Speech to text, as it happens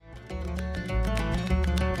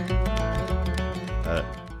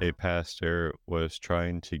a pastor was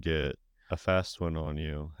trying to get a fast one on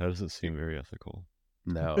you. That doesn't seem very ethical.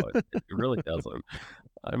 No, it really doesn't.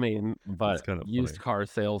 I mean, That's but kind of used funny. car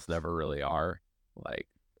sales never really are. Like,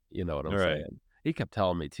 you know what I'm Right. saying? He kept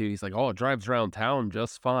telling me too. He's like, "Oh, it drives around town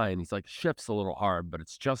just fine." He's like, "Shift's a little hard, but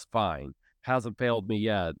it's just fine. Hasn't failed me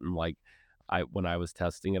yet." And like, when I was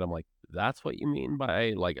testing it, I'm like, "That's what you mean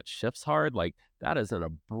by like it shifts hard? Like that is an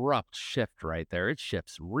abrupt shift right there. It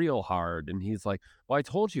shifts real hard." And he's like, "Well, I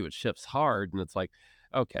told you it shifts hard." And it's like,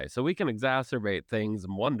 okay, so we can exacerbate things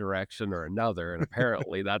in one direction or another, and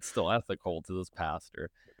apparently that's still ethical to this pastor.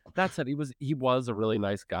 That said, he was a really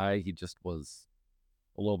nice guy. He just was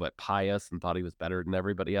a little bit pious and thought he was better than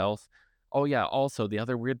everybody else. Oh yeah, also the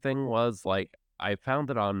other weird thing was like I found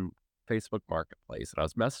it on Facebook Marketplace and I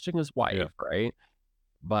was messaging his Yeah. wife, right?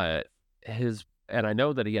 But his and I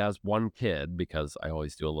know that he has one kid because I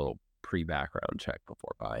always do a little pre-background check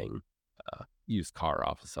before buying a used car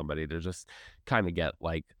off of somebody to just kind of get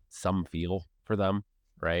like some feel for them,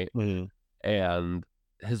 right? Mhm. And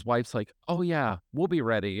his wife's like, "Oh yeah, we'll be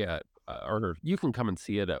ready at or you can come and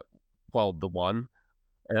see it at 12 to 1."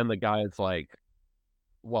 And then the guy's like,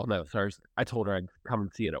 "Well, no, sorry. I told her I'd come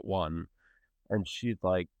and see it at 1." And she's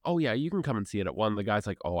like, "Oh, yeah, you can come and see it at 1." The guy's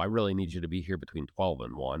like, "Oh, I really need you to be here between 12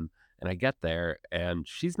 and 1." And I get there, and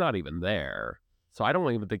she's not even there. So I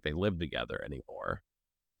don't even think they live together anymore.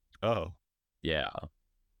 Oh, Yeah.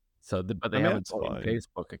 But I they mean, have a that's joint fine.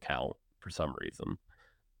 Facebook account for some reason.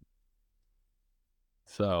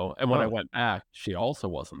 So and when I Huh. went back, she also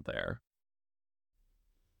wasn't there.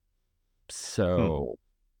 Hmm. So,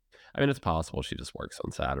 I mean, it's possible she just works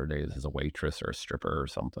on Saturdays as a waitress or a stripper or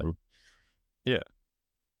something. Yeah.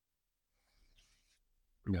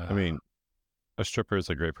 I Yeah. mean, a stripper is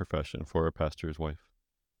a great profession for a pastor's wife.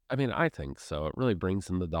 I mean, I think so. It really brings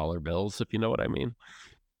in the dollar bills, if you know what I mean.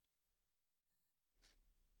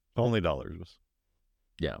 Only dollars.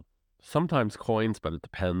 Yeah. Sometimes coins, but it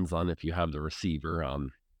depends on if you have the receiver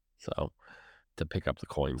on. So to pick up the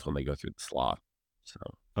coins when they go through the slot. So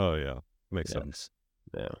Oh, yeah. Makes yeah, sense.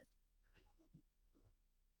 yeah,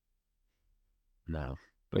 no,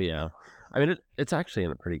 but yeah, I mean it's actually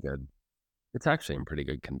in a pretty good. It's actually in pretty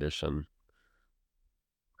good condition.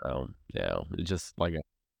 So yeah, it just like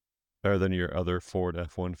Better than your other Ford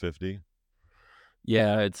F-150?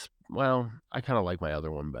 yeah, it's well, I kind of like my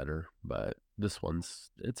other one better, but this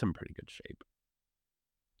one's it's in pretty good shape.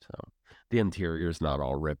 So the interior's not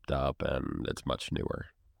all ripped up and it's much newer.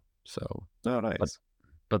 So, Oh, but nice.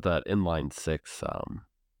 that inline six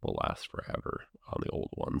will last forever on the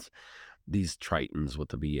old ones. These Tritons with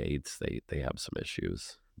the V8s, they have some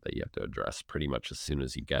issues that you have to address pretty much as soon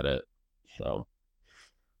as you get it. So,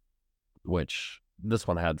 which this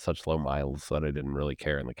one had such low miles that I didn't really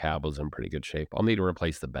care, and the cab was in pretty good shape. I'll need to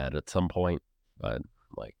replace the bed at some point, but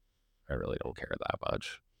like I really don't care that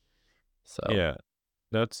much. So, Yeah.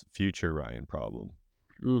 That's future Ryan problem.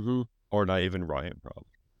 hmm Or not even Ryan problem.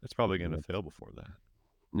 It's probably gonna yeah, fail before that.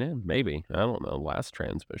 yeah, maybe I don't know. Last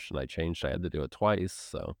transmission I changed, I had to do it twice,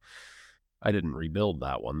 so I didn't rebuild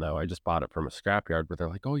that one though. I just bought it from a scrapyard, but they're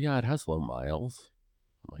like, "Oh yeah, it has low miles."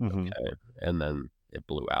 I'm like, Mhm. "Okay," and then it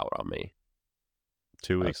blew out on me.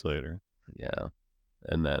 2 Uh, weeks later. yeah,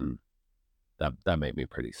 and then that made me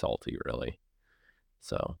pretty salty, really.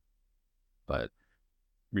 So, but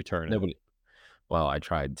Return it. nobody. Well, I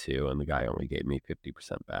tried to, and the guy only gave me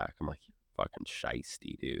 50% back. I'm like, "You fucking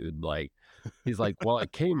shisty, dude." Like, he's like, "Well,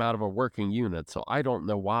 it came out of a working unit, so I don't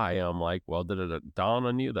know why." I'm like, "Well, did it dawn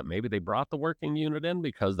on you that maybe they brought the working unit in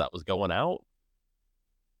because that was going out?"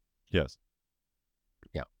 Yes.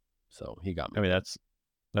 Yeah. So he got I me mean, good.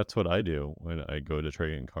 that's what I do when I go to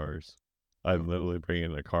trade in cars. I'm Mhm. literally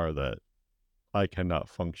bringing a car that I cannot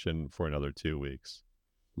function for another 2 weeks.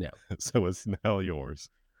 Yeah. So it's now yours.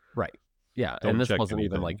 Right. Yeah, and Don't check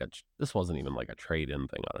anything. this wasn't even like a trade-in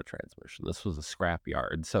thing on a transmission. This was a scrap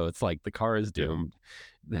yard, so it's like the car is Yeah. doomed.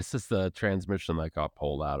 This is the transmission that got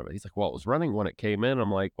pulled out of it. He's like, "Well, it was running when it came in."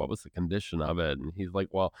 I'm like, "What was the condition of it?" And he's like,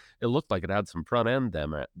 "Well, it looked like it had some front end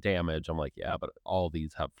damage." I'm like, "Yeah, but all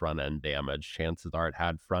these have front end damage. Chances are it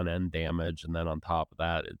had front end damage, and then on top of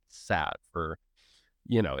that, it sat for,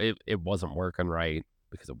 it wasn't working right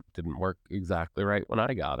because it didn't work exactly right when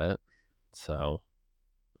I got it." So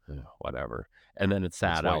whatever. And then it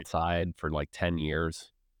That's sat why outside for like 10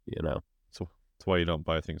 years, you know? so that's why you don't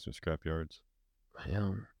buy things from scrap yards.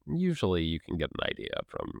 Yeah. Usually you can get an idea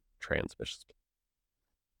from transmissions.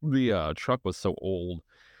 The truck was so old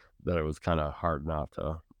that it was kind of hard not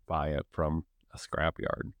to buy it from a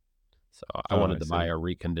scrapyard. So I Oh, I wanted to buy see. a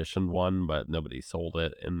reconditioned one, but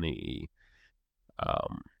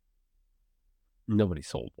um, nobody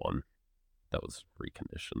sold one. that was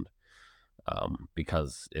reconditioned,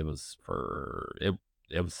 because it was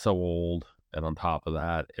so old, and on top of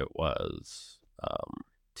that, it was,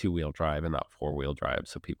 two-wheel drive and not four-wheel drive,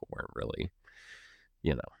 so people weren't really,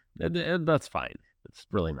 you know, and that's fine. It's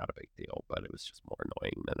really not a big deal, but it was just more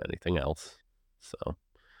annoying than anything else. So,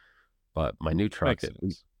 but my new truck, Makes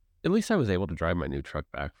sense. at least I was able to drive my new truck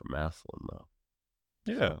back from Massillon though.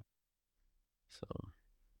 Yeah. So,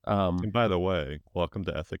 so, um, And by the way, welcome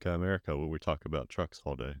to Ethica America, where we talk about trucks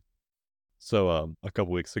all day. So, a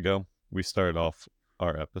couple weeks ago, we started off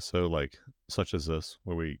our episode like such as this,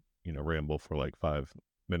 where we, ramble for like 5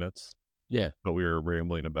 minutes, yeah. but we were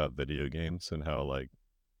rambling about video games and how like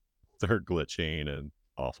they're glitching and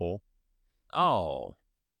awful. Oh,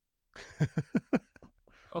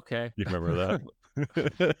 okay. You remember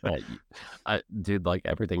that? Right. Dude, like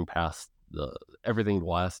everything the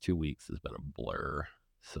last 2 weeks has been a blur.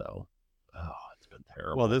 So, oh, it's been Well,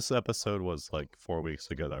 terrible. this episode was like 4 weeks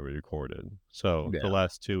ago that we recorded. So the Yeah.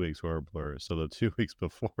 last 2 weeks were a blur. So the 2 weeks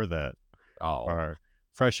before that Oh, are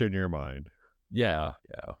fresh in your mind. yeah.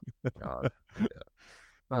 Yeah. God.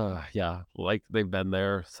 Yeah. Like they've been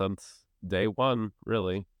there since day one,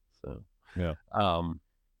 really. So, Yeah. um,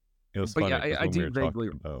 It was but yeah, funny because I when we do were vaguely.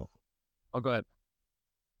 talking about Oh, go ahead.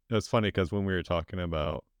 it was funny because when we were talking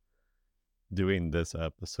about doing this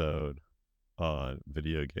episode on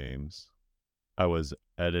video games, I was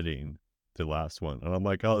editing the last one and I'm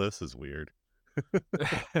like, oh, this is weird.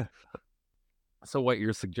 So what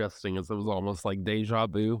you're suggesting is it was almost like deja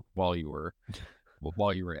vu while you were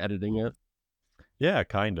editing it. Yeah,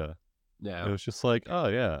 kinda. It Yeah. was just like, oh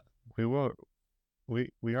yeah, we were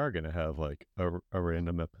we are gonna have like a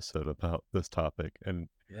random episode about this topic, and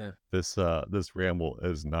Yeah. this ramble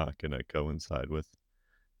is not gonna coincide with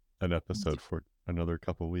an episode for another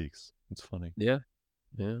couple weeks. It's funny. Yeah.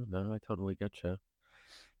 Yeah. No, I totally get you.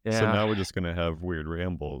 So Yeah. now we're just gonna have weird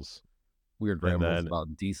rambles, Weird and rambles then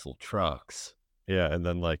about diesel trucks. yeah, and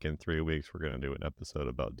then like in 3 weeks we're gonna do an episode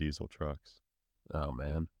about diesel trucks. Oh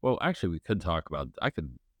man. Well, actually, I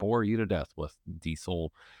could bore you to death with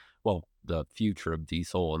diesel. Well, the future of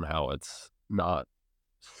diesel and how it's not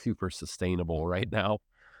super sustainable right now.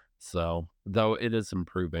 So, though it is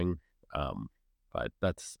improving, um, but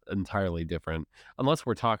that's entirely different. Unless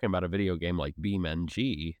we're talking about a video game like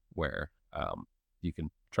BeamNG, where you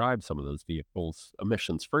can drive some of those vehicles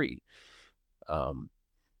emissions free. Um,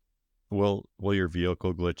 Will your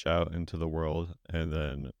vehicle glitch out into the world and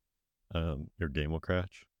then your game will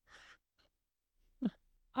crash?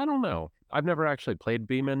 I don't know. I've never actually played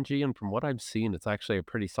BeamNG, and from what I've seen, it's actually a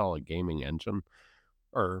pretty solid gaming engine,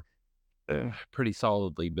 or pretty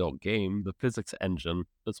solidly built game. The physics engine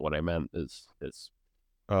is what I meant is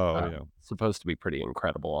Oh yeah. supposed to be pretty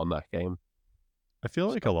incredible on that game. I feel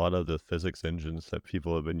like a So lot of the physics engines that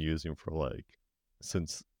people have been using for like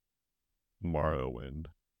since Morrowind.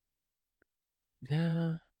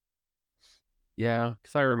 yeah, yeah,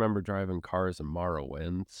 because I remember driving cars in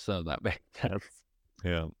Morrowind, so that makes sense.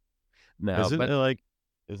 Yeah. Now, Isn't but it like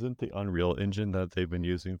isn't the Unreal Engine that they've been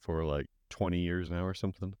using for like 20 years now or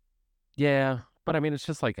something? yeah, but I mean, it's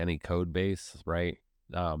just like any code base, right?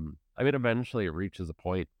 I mean, eventually it reaches a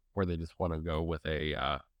point where they just want to go with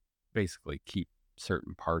basically keep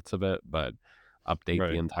certain parts of it, but update the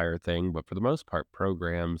Right. entire thing. But for the most part,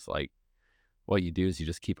 programs like what you do is you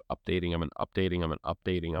just keep updating them and updating them and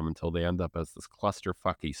updating them until they end up as this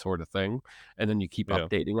clusterfucky sort of thing. And then you keep Yeah.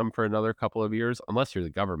 updating them for another couple of years, unless you're the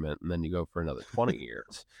government, and then you go for another 20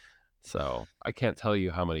 years. So I can't tell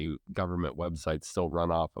you how many government websites still run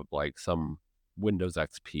off of like some Windows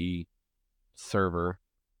XP server.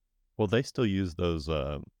 Well, they still use those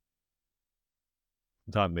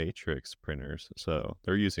dot matrix printers, so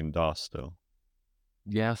they're using DOS still.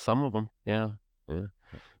 Yeah, some of them. Yeah. Yeah.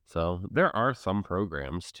 So there are some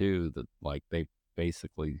programs too that like they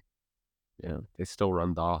basically, yeah, they still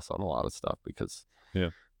run DOS on a lot of stuff because Yeah.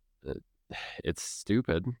 it, it's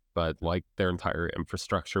stupid, but like their entire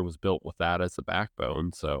infrastructure was built with that as the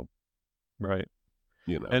backbone. So, Right.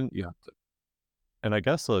 And you have to. and I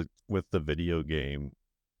guess like with the video game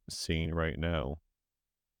scene right now,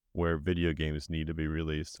 where video games need to be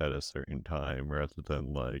released at a certain time rather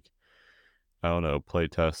than like I don't know, play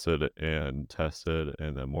tested and tested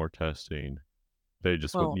and then more testing. They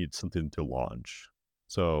just would Well, need something to launch.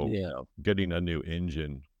 So yeah. getting a new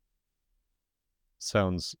engine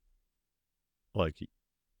sounds like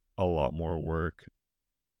a lot more work.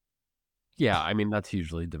 Yeah. I mean, that's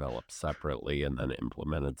usually developed separately and then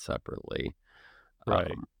implemented separately.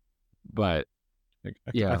 Right. Um, but Like,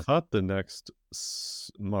 I yeah, thought the next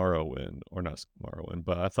Morrowind, or not Morrowind,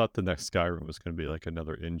 but I thought the next Skyrim was going to be like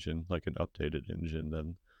another engine, like an updated engine.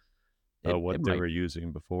 Then It what they might. were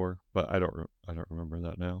using before, but I don't remember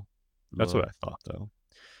that now. That's Uh, what I thought though.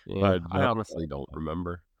 yeah, But I no, honestly don't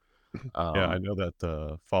remember. yeah, Um, I know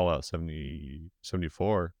that Fallout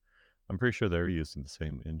 74. I'm pretty sure they're using the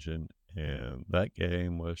same engine, and that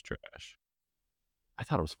game was trash. I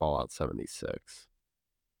thought it was Fallout 76.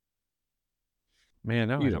 Man,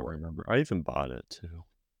 now I Either don't way. remember. I even bought it too.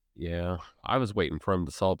 Yeah, I was waiting for them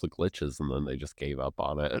to solve the glitches, and then they just gave up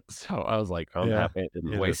on it. So I was like, I'm Yeah, happy I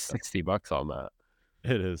didn't it is. waste $60 on that.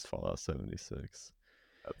 It is Fallout 76.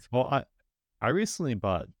 That's Well, cool. I recently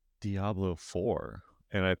bought Diablo 4,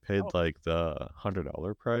 and I Oh, paid like the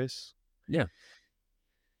 $100 price. yeah.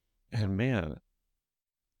 And man,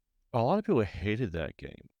 a lot of people hated that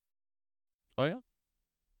game. Oh, yeah?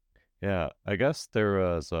 Yeah, I guess there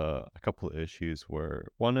was a couple of issues where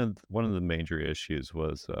one of the major issues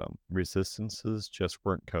was resistances just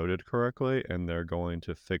weren't coded correctly, and they're going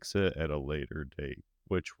to fix it at a later date,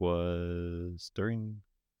 which was during.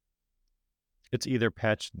 It's either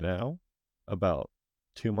patched now, about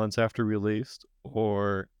 2 months after released,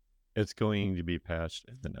 or it's going to be patched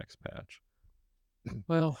in the next patch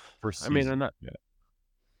Well, for I mean, season. and that Yeah,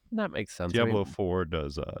 that makes sense. I Diablo mean, 4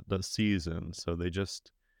 does season, so they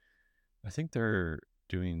just I think they're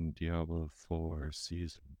doing Diablo 4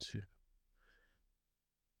 season 2.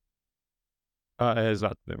 It has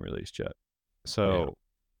not been released yet. yeah, So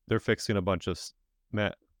they're fixing a bunch of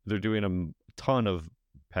they're doing a ton of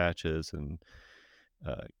patches and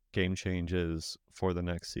uh, game changes for the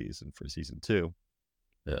next season for season 2.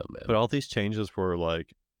 yeah, But man. all these changes were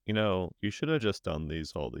like, you should have just done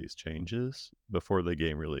all these changes before the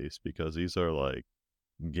game release because these are like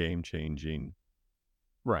game changing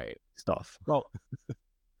Right. stuff. Well,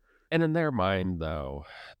 and in their mind, though,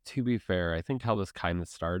 to be fair, I think how this kind of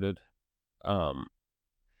started, um,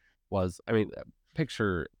 was, I mean,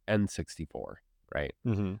 picture N64, right?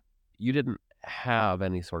 Hmm. You didn't have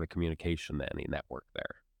any sort of communication to any network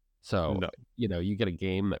there. So, No, you get a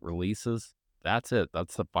game that releases, that's it.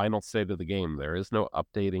 That's the final state of the game. There is no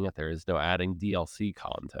updating it. There is no adding DLC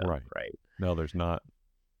content, right. right? No, there's not.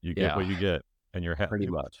 You get Yeah, what you get, and you're pretty happy.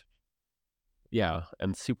 much. Yeah,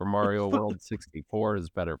 and Super Mario World 64 is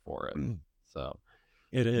better for it. So,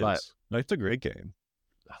 It but is. It's a great game.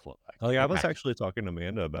 I love that Like I game. was actually talking to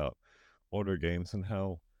Amanda about older games and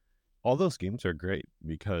how all those games are great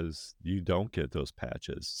because you don't get those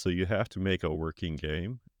patches. So you have to make a working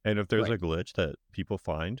game. And if there's Right. a glitch that people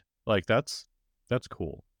find, like that's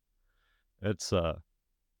cool. It's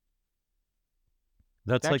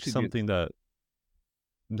They that's like actually do. something that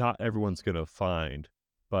not everyone's gonna find,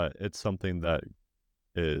 but it's something that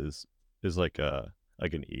is like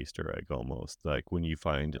an Easter egg almost. Like when you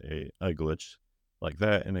find a glitch like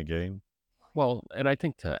that in a game. Well, and I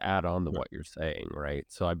think to add on to Right. what you're saying, right?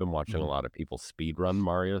 So I've been watching a Mhm. lot of people speed run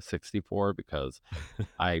Mario 64 because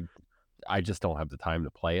I I just don't have the time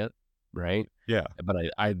to play it, right? Yeah. But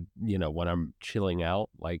when I'm chilling out,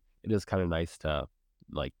 like it is kind of nice to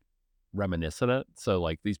like reminisce in it. So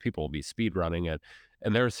like these people will be speed running it,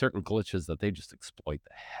 and there are certain glitches that they just exploit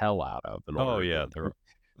the hell out of Oh yeah, there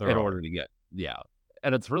in are. order to get, yeah.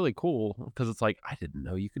 And it's really cool because it's like I didn't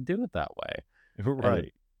know you could do it that way. And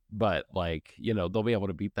Right. but, like, they'll be able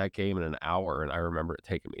to beat that game in an hour, and I remember it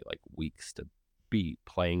taking me, like, weeks to beat,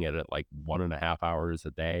 playing it at, like, 1.5 hours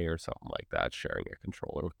a day or something like that, sharing a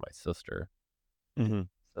controller with my sister. Mhm.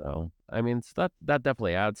 So, I mean, that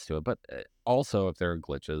definitely adds to it, but, also if there are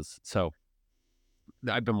glitches, so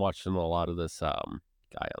I've been watching a lot of this,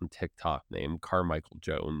 guy on TikTok named Carmichael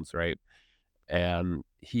Jones, right? And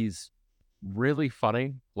he's really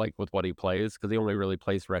funny, like, with what he plays because he only really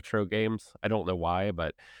plays retro games. I don't know why,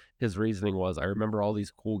 but his reasoning was, "I remember all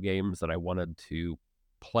these cool games that I wanted to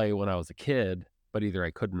play when I was a kid, but either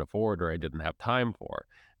I couldn't afford or I didn't have time for.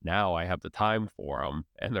 Now I have the time for them,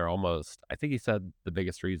 and they're almost," I think he said the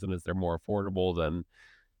biggest reason is they're more affordable than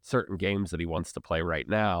certain games that he wants to play right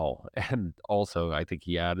now, and also, I think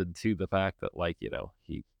he added to the fact that, like,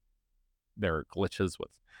 there are glitches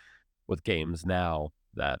with games now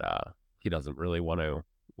that, he doesn't really want to,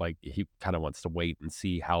 like, he kinda wants to wait and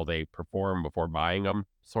see how they perform before buying them,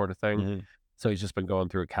 sort of thing. Mhm. So he's just been going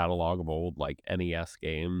through a catalog of old, like, NES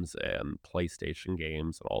games and PlayStation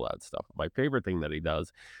games and all that stuff. My favorite thing that he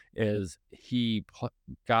does is he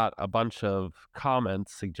got a bunch of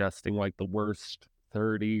comments suggesting, like, the worst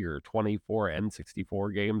 30 or 24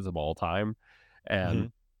 N64 games of all time, and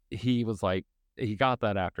Mhm. he was like, he got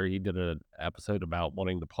that after he did an episode about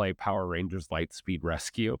wanting to play Power Rangers Lightspeed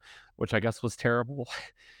Rescue, which I guess was terrible.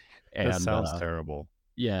 That And, sounds terrible.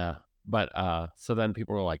 yeah. But, so then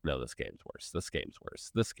people were like, "No, this game's worse. This game's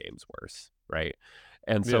worse. This game's worse," right?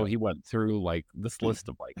 And so Yeah. he went through, like, this list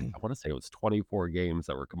of, like, I wanna say it was 24 games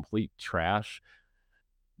that were complete trash.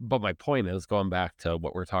 But my point is, going back to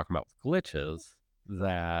what we're talking about with glitches,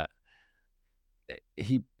 that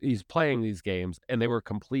he's playing these games, and they were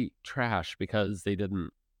complete trash because they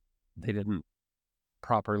didn't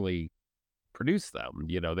properly produce them,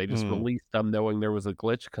 they just Mm, released them knowing there was a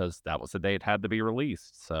glitch because that was the day it had to be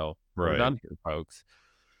released, so we're right. done here, folks.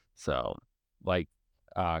 So, like,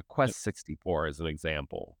 Yep. Quest 64 is an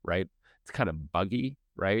example, right? It's kinda buggy,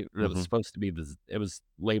 right? And it was Mhm. supposed to be it was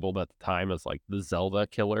labeled at the time as, like, the Zelda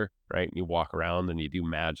killer, right? And you walk around and you do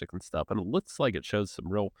magic and stuff, and it looks like it shows some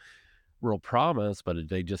real promise, but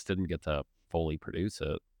they just didn't get to fully produce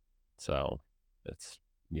it. So, it's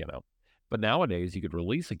you know. But nowadays, you could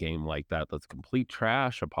release a game like that that's complete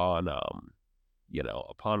trash upon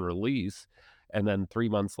release, and then 3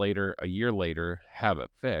 months later, a year later, have it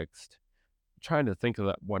fixed. Trying to think of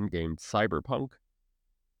that one game, Cyberpunk.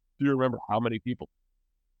 Do you remember how many people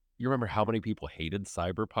hated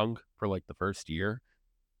Cyberpunk for, like, the first year?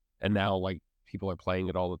 And now, like, people are playing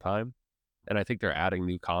it all the time? And I think they're adding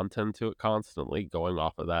new content to it constantly, going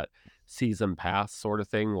off of that season pass sort of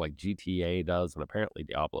thing like GTA does and apparently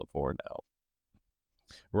Diablo 4 now.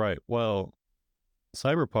 Right. Well,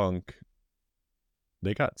 Cyberpunk,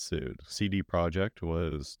 they got sued. CD Projekt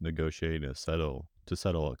was negotiating to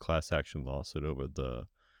settle a class action lawsuit over the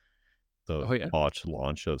Oh, yeah? botched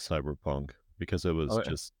launch of Cyberpunk because it was Oh, yeah.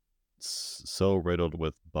 just so riddled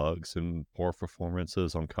with bugs and poor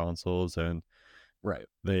performances on consoles, and Right.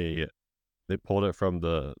 they they pulled it from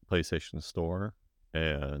the PlayStation Store,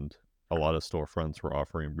 and a lot of storefronts were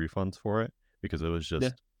offering refunds for it because it was Yeah.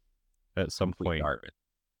 just at some Complete point, garbage.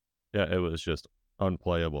 yeah, it was just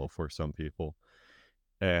unplayable for some people.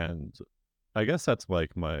 And I guess that's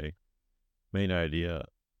like my main idea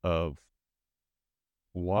of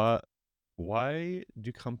what why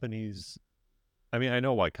do companies, I mean, I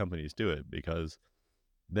know why companies do it because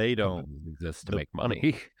they don't Companies exist to the make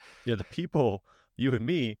money. yeah, the people, you and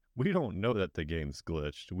me, we don't know that the game's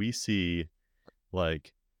glitched. We see,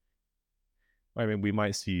 like, I mean, we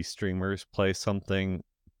might see streamers play something,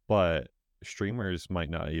 but streamers might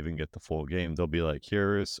not even get the full game. They'll be like,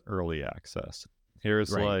 "Here's early access. Here's,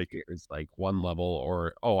 Right. like Here's, like, one level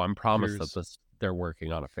or, "Oh, I'm promised that here's they're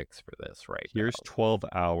working on a fix for this right here's now." 12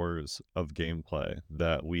 hours of gameplay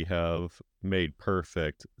that we have made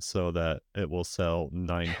perfect so that it will sell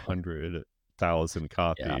 900,000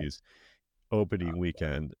 Yeah. copies opening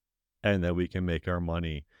weekend, and then we can make our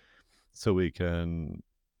money so we can,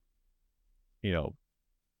 you know,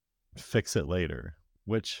 fix it later."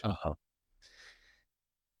 Which, Uh-huh.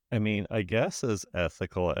 I mean, I guess is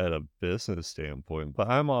ethical at a business standpoint, but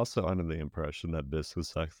I'm also under the impression that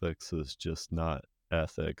business ethics is just not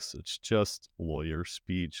ethics. It's just lawyer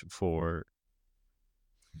speech for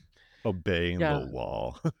obeying the Yeah.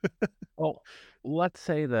 law. Well, let's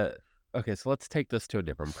say that okay, so let's take this to a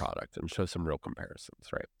different product and show some real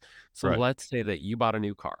comparisons, right? So Right. let's say that you bought a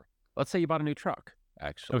new car. Let's say you bought a new truck,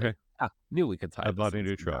 actually. Okay. Knew we could I tie bought this a in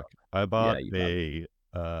new somehow. truck. I Yeah, bought you bought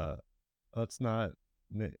a, let's not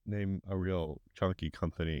name a real chunky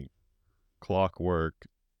company, Clockwork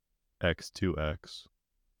X2X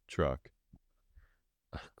truck.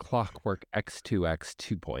 Clockwork X2X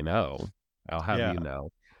 2.0. I'll have Yeah. you know.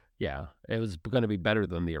 Yeah, it was gonna be better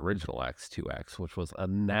than the original X2X, which was a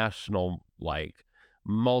national, like,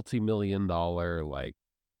 multi-million dollar, like,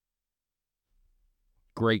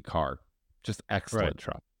 great car. Just Right. excellent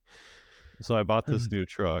truck. So I bought this new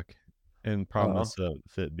truck and Uh-huh. promise of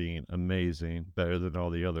it being amazing, better than all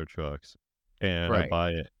the other trucks. And I Right.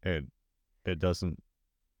 buy it and it doesn't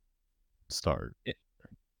start.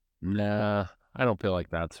 Nah, I don't feel like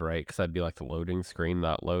that's right because 'cause I'd be like the loading screen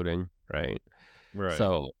not loading, right? Right.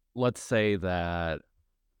 So, let's say that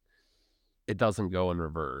it doesn't go in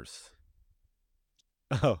reverse.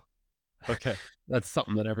 Oh, okay. That's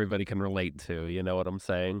something that everybody can relate to, you know what I'm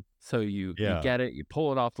saying? So you Yeah. get it, you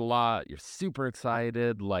pull it off the lot, you're super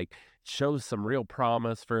excited, like, shows some real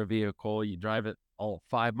promise for a vehicle, you drive it all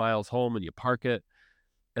 5 miles home and you park it,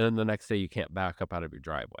 and then the next day you can't back up out of your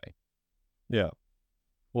driveway. Yeah.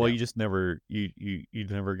 Well, Yeah. you just never you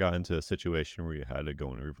never got into a situation where you had to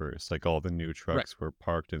go in reverse. Like all the new Right. trucks were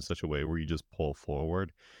parked in such a way where you just pull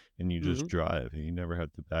forward and you just Mhm. drive and you never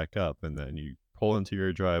have to back up, and then you pull into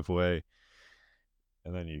your driveway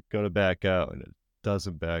and then you go to back out and it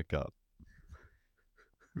doesn't back up.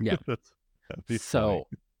 Yeah. That'd be funny. So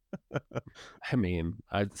I mean,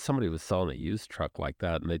 somebody was selling a used truck like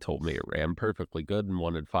that, and they told me it ran perfectly good and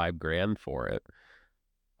wanted 5 grand for it.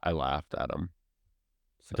 I laughed at them.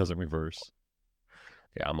 It So doesn't reverse.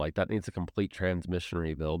 yeah, I'm like, that needs a complete transmission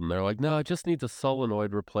rebuild. And they're like, no, it just needs a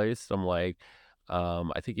solenoid replaced. I'm like,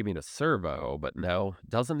 I think you mean a servo, but no, it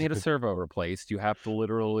doesn't need a servo replaced. You have to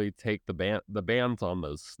literally take the bands on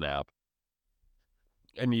those snap,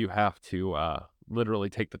 and you have to literally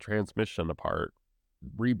take the transmission apart,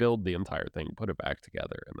 rebuild the entire thing, put it back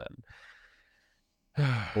together, and then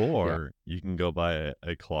yeah, Or you can go buy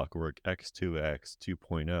a Clockwork X2X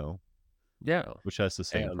 2.0, yeah, which has the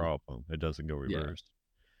same and problem. It doesn't go yeah, reverse.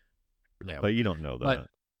 yeah. But you don't know But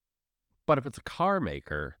that. if it's a car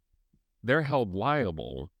maker, they're held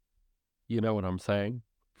liable. You know what I'm saying?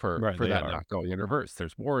 Right, For they that are. not going in reverse.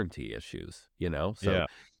 There's warranty issues, you know? So Yeah,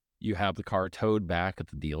 you have the car towed back at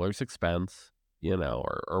the dealer's expense, you know,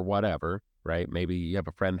 or whatever, right? Maybe you have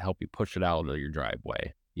a friend help you push it out of your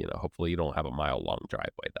driveway. You know, hopefully you don't have a mile long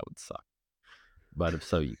driveway. That would suck. But if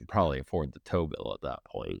so, you could probably afford the tow bill at that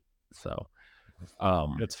point. So,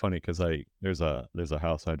 um, it's funny because there's a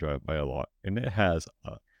house I drive by a lot, and it has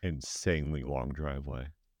a insanely long driveway.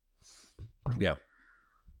 yeah,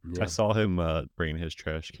 I yeah. saw him bring his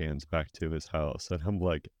trash cans back to his house, and I'm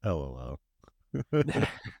like, LOL.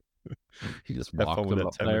 He just Have fun walked with them that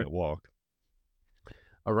up there. 10-minute walk.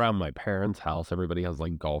 Around my parents' house, everybody has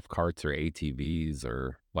like golf carts or ATVs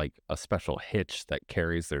or like a special hitch that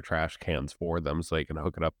carries their trash cans for them so they can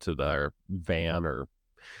hook it up to their van or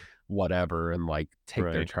whatever and like take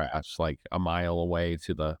their Right. trash like a mile away I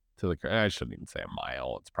shouldn't even say a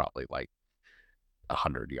mile. It's probably like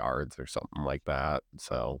 100 yards or something like that.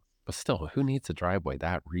 So, but still, who needs a driveway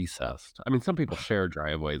that recessed? I mean, some people share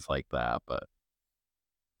driveways like that, but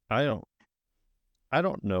I don't I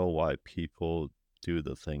don't know why people do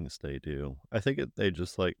the things they do. I think they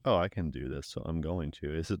just like, oh, I can do this, so I'm going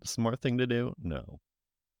to. Is it the smart thing to do? No.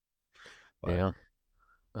 But yeah,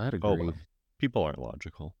 I'd oh agree. well. People aren't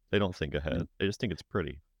logical. They don't think ahead. They just think it's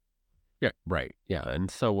pretty. Yeah, right. Yeah,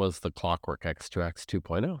 and so was the Clockwork X2X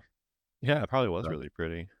 2.0. Yeah, it probably was So, really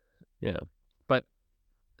pretty. yeah. But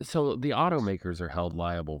so the automakers are held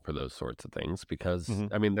liable for those sorts of things because, Hmm.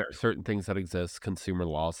 I mean, there are certain things that exist, consumer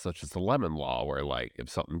laws, such as the Lemon Law, where, like, if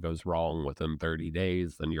something goes wrong within 30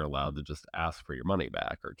 days, then you're allowed to just ask for your money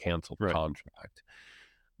back or cancel the Right. contract.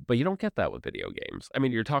 But you don't get that with video games. I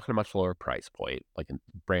mean, you're talking a much lower price point. Like a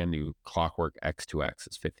brand new Clockwork X2X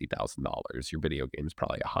is $50,000. Your video game is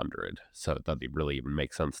probably 100. So it doesn't really even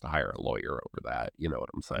make sense to hire a lawyer over that. You know what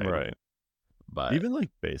I'm saying? Right. But Even like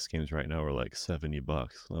base games right now are like $70.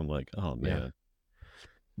 I'm like, oh yeah. man,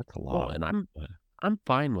 that's a Well, lot. and But, I'm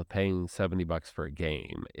fine with paying $70 for a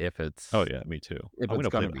game oh yeah, me too. I'm if it's gonna play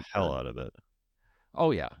gonna the be hell good. out of it. Oh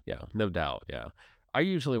yeah, yeah, no doubt, yeah. I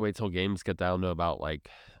usually wait till games get down to about like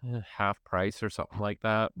half price or something like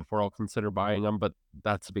that before I'll consider buying them. But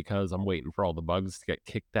that's because I'm waiting for all the bugs to get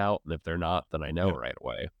kicked out, and if they're not, then I know Yeah. right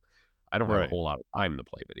away. I don't have a Right. whole lot of time to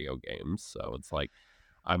play video games, so it's like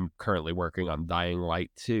I'm currently working on Dying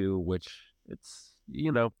Light 2, which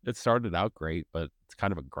it started out great, but it's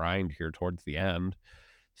kind of a grind here towards the end.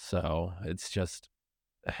 So it's just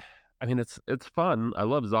I mean, it's fun. I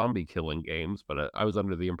love zombie killing games, but I was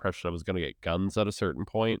under the impression I was gonna get guns at a certain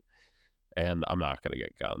point, and I'm not gonna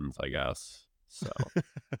get guns, I guess.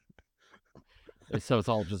 So it's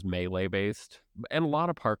all just melee based and a lot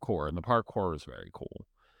of parkour, and the parkour is very cool.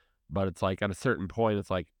 But it's like at a certain point, it's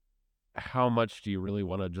like, how much do you really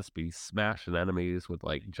wanna just be smashing enemies with,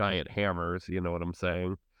 like, giant hammers, you know what I'm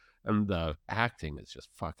saying? And the acting is just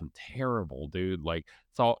fucking terrible, dude. Like,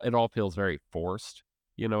 it all feels very forced,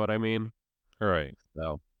 you know what I mean? Right.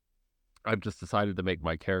 So I've just decided to make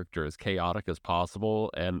my character as chaotic as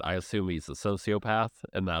possible, and I assume he's a sociopath,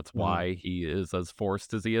 and that's Hmm. why he is as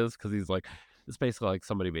forced as he is. Because he's like it's basically like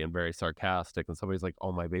somebody being very sarcastic, and somebody's like,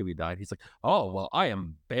 "Oh, my baby died." He's like, "Oh, well, I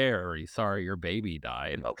am very sorry your baby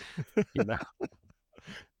died." You know?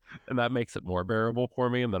 And that makes it more bearable for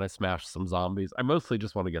me, and then I smash some zombies. I mostly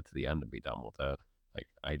just wanna get to the end and be done with it. Like,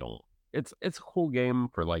 I don't it's a cool game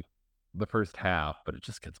for, like, the first half, but it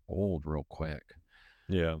just gets old real quick.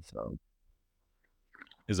 Yeah. So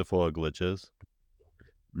Is it full of glitches?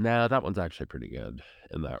 nah, that one's actually pretty good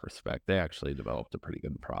in that respect. They actually developed a pretty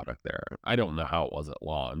good product there. I don't know how it was at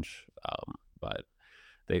launch, but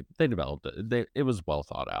they developed it. It was well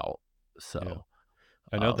thought out. Yeah. So,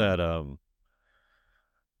 I know um,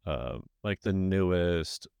 that like the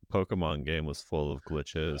newest Pokemon game was full of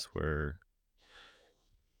glitches where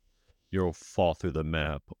you'll fall through the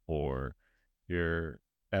map or your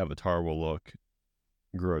avatar will look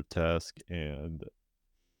grotesque and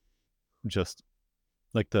just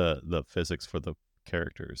like the physics for the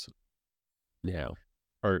characters yeah,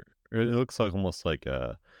 are it looks like almost like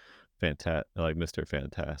a like Mr.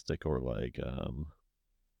 Fantastic or like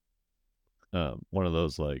one of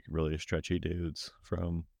those, like, really stretchy dudes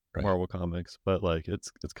from Right. Marvel Comics, but, like,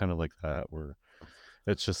 it's kinda like that where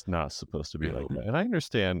it's just not supposed to be like that, and I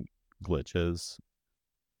understand glitches.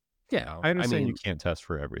 Yeah, I I understand you mean, can't test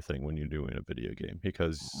for everything when you're doing a video game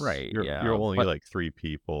because right, you're yeah, only, but like, 3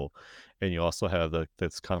 people, and you also have the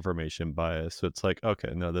this confirmation bias, so it's like,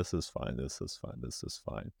 "Okay, no, this is fine, this is fine, this is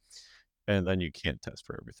fine," and then you can't test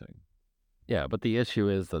for everything. yeah, but the issue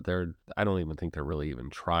is that I don't even think they're really even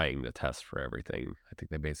trying to test for everything. I think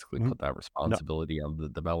they basically Mhm. put that No. responsibility on the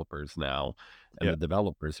developers now, and Yeah. the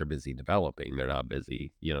developers are busy developing. They're not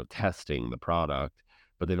busy, testing the product,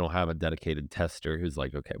 but they don't have a dedicated tester who's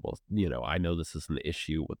like, okay, well, I know this is an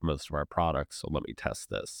issue with most of our products, so let me test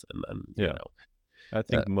this. And then, Yeah. I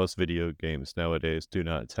uh, think most video games nowadays do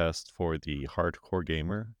not test for the hardcore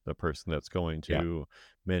gamer, the person that's going yeah. to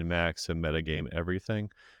min-max and metagame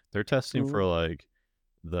everything. They're testing Mm, for, like,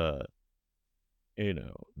 the you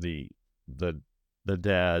know, the the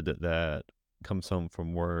dad that comes home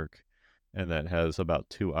from work and that has about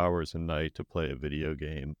 2 hours a night to play a video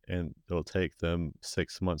game, and it'll take them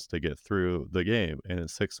 6 months to get through the game, and in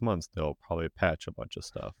 6 months, they'll probably patch a bunch of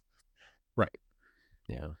stuff. right.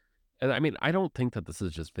 Yeah. And I mean, I don't think that this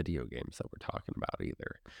is just video games that we're talking about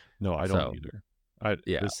either. No, I don't So, either. I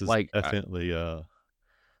yeah, This is definitely,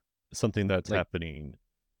 something that's like, happening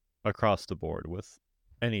across the board with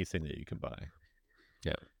anything that you can buy.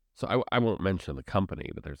 yeah. So I won't mention the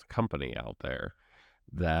company, but there's a company out there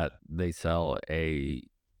that they sell a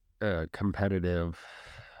competitive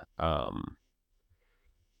um,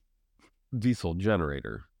 diesel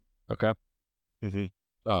generator. Okay. Mhm.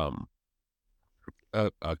 Um,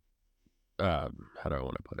 a how do I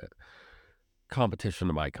want to put it? Competition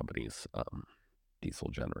to my company's diesel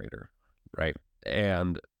generator, right?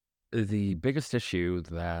 And the biggest issue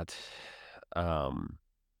that um,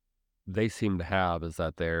 they seem to have is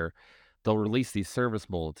that they'll release these service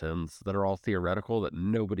bulletins that are all theoretical that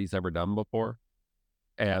nobody's ever done before,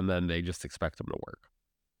 and then they just expect them to work.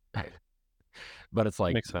 But it's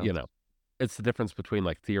like, Makes sense. it's the difference between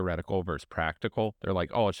like theoretical versus practical. They're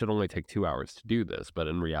like, oh, it should only take 2 hours to do this, but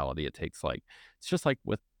in reality, it takes like it's just like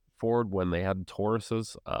with Ford when they had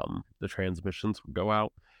Tauruses, the transmissions would go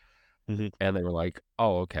out, Mhm. and they were like,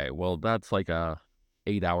 oh, okay, well, that's like a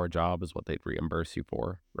 8-hour job is what they'd reimburse you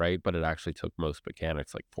for, right? But it actually took most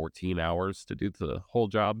mechanics like 14 hours to do the whole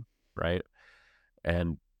job, right?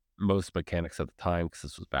 And most mechanics at the time, because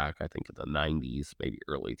this was back, I think, in the 90s, maybe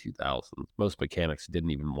early 2000s, most mechanics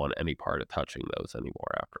didn't even want any part of touching those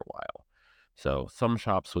anymore after a while. So some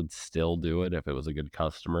shops would still do it if it was a good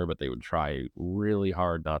customer, but they would try really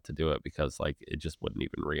hard not to do it because, like, it just wouldn't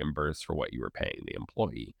even reimburse for what you were paying the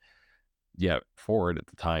employee. Yet Ford at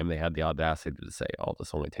the time, they had the audacity to say, "Oh,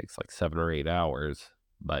 this only takes like 7 or 8 hours,"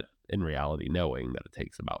 but in reality, knowing that it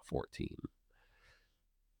takes about 14.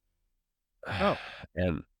 Oh,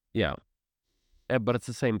 And yeah, but it's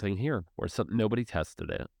the same thing here where nobody tested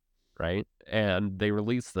it, right? And they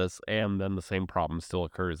release this, and then the same problem still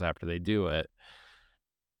occurs after they do it,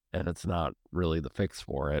 and it's not really the fix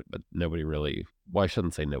for it, but nobody really well, I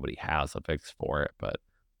shouldn't say nobody has a fix for it, but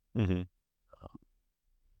mhm.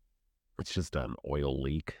 it's just an oil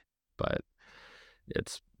leak, but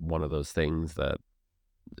it's one of those things that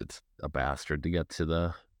it's a bastard to get to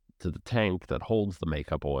the tank that holds the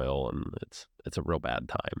makeup oil, and it's a real bad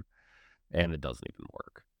time, and it doesn't even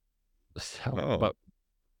work. So, Oh, but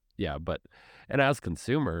yeah, but and as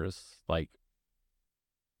consumers, like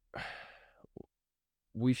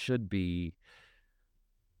we should be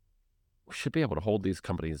we should be able to hold these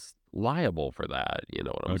companies liable for that, you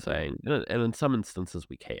know what I'm agreed. saying? And in some instances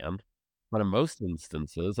we can, but in most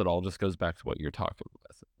instances it all just goes back to what you're talking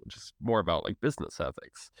with, which is more about like business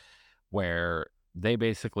ethics, where they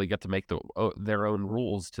basically get to make their own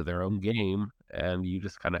rules to their own game, and you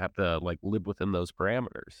just kind of have to like live within those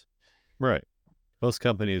parameters. Right. Most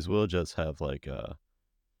companies will just have, like,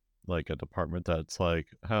 a department that's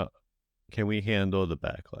like, "How can we handle the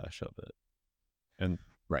backlash of it?" And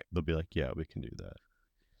Right, they'll be like, "Yeah, we can do that."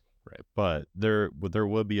 right, But there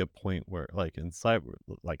will be a point where, like, in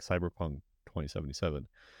Cyberpunk 2077,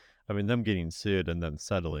 I mean, them getting sued and then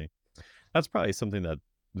settling, that's probably something that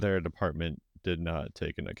their department did not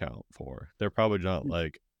take into account for. They're probably not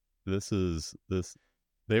like, "This is this"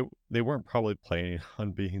 they weren't probably planning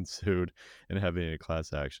on being sued and having a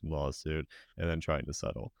class action lawsuit and then trying to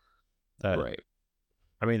settle. That right.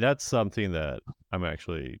 I mean, that's something that I'm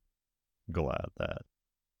actually glad that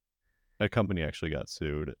a company actually got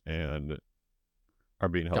sued and are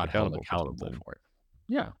being held Got held accountable for accountable something. for it.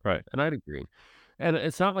 Yeah, Right. and I'd agree. And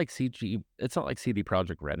it's not like CD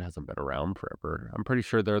Project Red hasn't been around forever. I'm pretty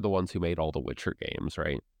sure they're the ones who made all the Witcher games,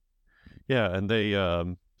 right? Yeah, and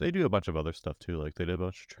they do a bunch of other stuff too. Like they did a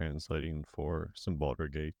bunch of translating for some Baldur's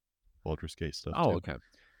Gate stuff Oh, too. okay.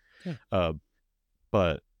 Yeah. Uh,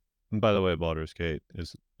 but by the way, Baldur's Gate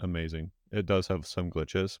is amazing. It does have some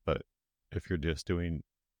glitches, but if you're just doing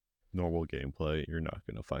normal gameplay, you're not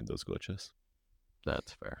going to find those glitches.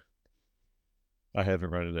 That's fair. I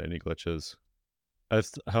haven't run into any glitches.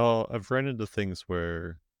 I've run into things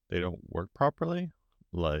where they don't work properly,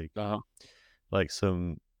 like Uh-huh. like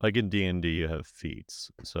in D&D you have feats.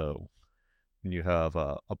 So you have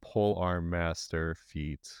a pole arm master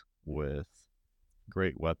feat with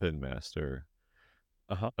great weapon master.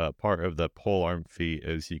 Uh-huh. Part of the pole arm feat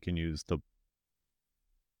is you can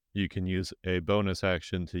use a bonus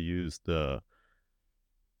action to use the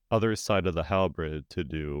other side of the halberd to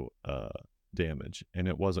do damage, and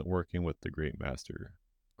it wasn't working with the great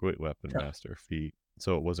weapon Yeah. master feat,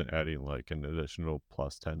 so it wasn't adding like an additional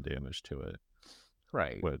plus 10 damage to it,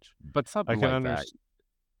 Right. which But I something can like that. understand.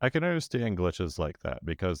 I can understand glitches like that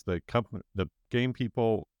because the game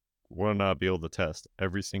people will not be able to test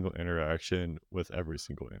every single interaction with every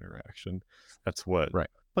single interaction. That's what Right.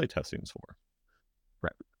 playtesting is for.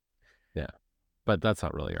 Right. Yeah. But that's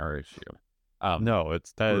not really our issue. No,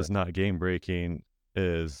 that Right. is not game breaking.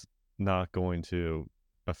 Is not going to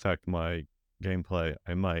affect my gameplay.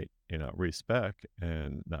 I might, respec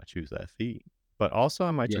and not choose that feat, but also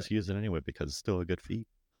I might Yeah. just use it anyway because it's still a good feat.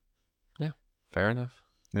 Yeah. Fair enough.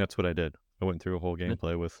 And that's what I did. I went through a whole Yeah.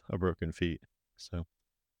 gameplay with a broken feat. So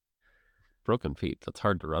Broken feet. That's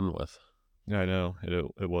hard to run with. yeah, I know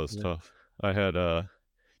it was Yeah. tough. I had a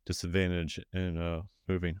disadvantage in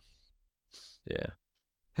moving. Yeah.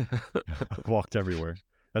 Walked everywhere.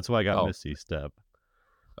 That's why I got Oh. Misty Step.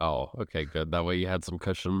 Oh, okay, good. That way you had some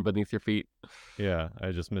cushion beneath your feet. Yeah,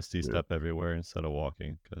 I just Misty Yeah. Step everywhere instead of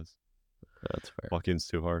walking because That's fair. walking's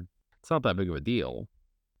too hard. It's not that big of a deal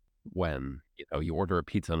when, you order a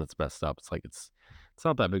pizza and it's messed up. It's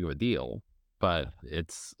not that big of a deal, but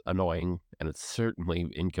it's annoying and it's certainly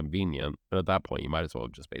inconvenient. But at that point, you might as well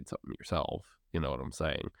have just made something yourself. You know what I'm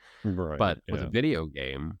saying? Right. But with a Yeah. video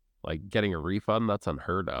game, like getting a refund, that's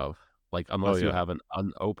unheard of. Like Oh unless you yeah. have an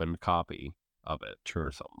unopened copy of it or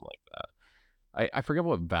True. something like that. I forget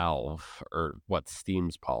what Valve or what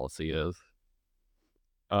Steam's policy is.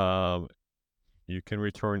 Um, you can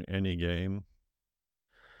return any game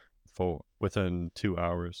for within 2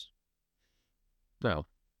 hours No,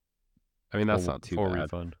 I mean that's not too for bad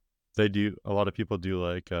refund. They do. A lot of people do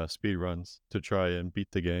like speed runs to try and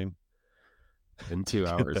beat the game in to two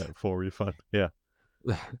get hours. that full refund. Yeah.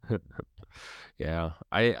 Yeah,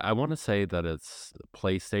 I want to say that it's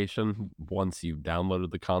PlayStation. Once you've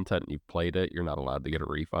downloaded the content and you've played it, you're not allowed to get a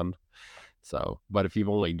refund. So, but if you've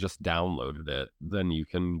only just downloaded it, then you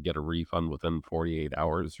can get a refund within 48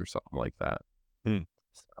 hours or something like that. Hmm.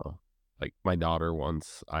 So, like my daughter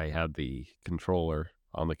once, I had the controller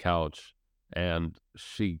on the couch and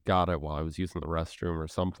she got it while I was using the restroom or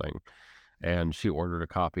something. And she ordered a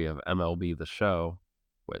copy of MLB The Show,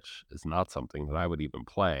 which is not something that I would even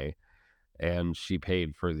play. And she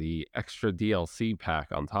paid for the extra DLC pack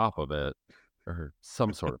on top of it, or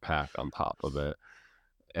some sort of pack on top of it.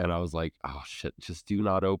 And I was like, "Oh shit, just do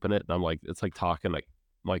not open it." And I'm like, it's like talking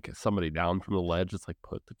like somebody down from the ledge. It's like,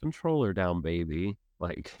 put the controller down, baby.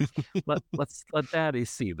 Like, let daddy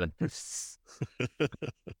see this.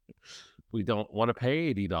 We don't want to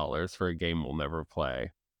pay $80 for a game we'll never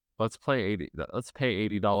play. Let's pay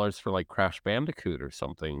 $80 for like Crash Bandicoot or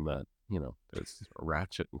something that, there's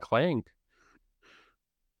Ratchet and Clank.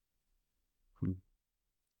 Hmm.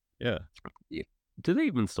 Yeah. Yeah. Do they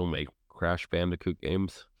even still make Crash Bandicoot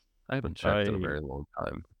games? I haven't checked in a I very long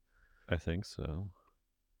time. I think so.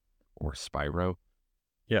 Or Spyro.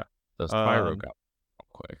 Yeah. The Spyro Um, got real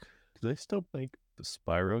quick. do they still make the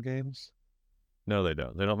Spyro games? No, they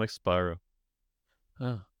don't. They don't make Spyro,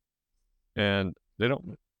 Oh, and they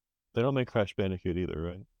don't make Crash Bandicoot either,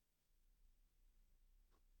 right?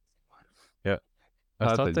 Yeah. I I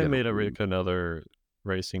thought thought they they did a made re another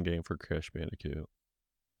racing game for Crash Bandicoot,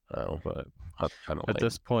 Oh, but that's kinda at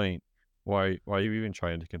this lame. point, why are you even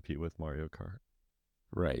trying to compete with Mario Kart?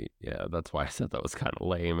 Right, yeah, that's why I said that was kinda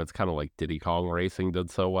lame. It's kinda like Diddy Kong Racing did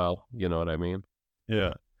so well, you know what I mean?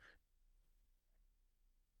 Yeah.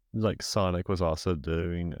 Like Sonic was also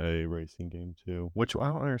doing a racing game too, which I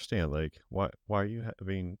don't understand. Like, why are you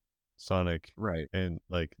having Sonic Right, in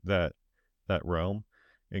like that realm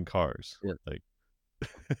in cars? yeah. Like,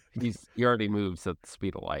 He already moves at the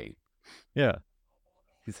speed of light. yeah,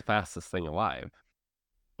 He's the fastest thing alive.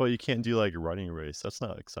 but you can't do like a running race. That's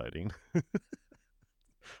not exciting.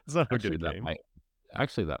 It's not a Actually, good that game. might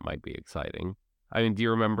Actually, that might be exciting. I mean, do you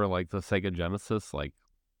remember, like, the Sega Genesis? Like,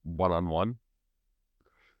 one-on-one,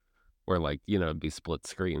 where, like, it'd be split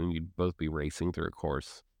screen and you'd both be racing through a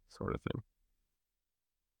course sort of thing.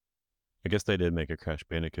 I guess they did make a Crash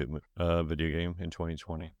Bandicoot video game in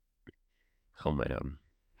 2020. Oh, man.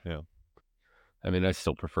 Yeah. I mean, I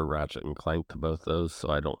still prefer Ratchet and Clank to both those, so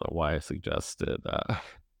I don't know why I suggested,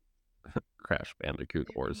 Crash Bandicoot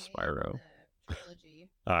They or remade Spyro. the trilogy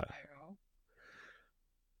Ah, Spyro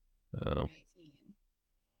Oh.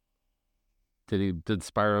 2018. Did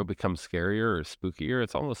Spyro become scarier or spookier?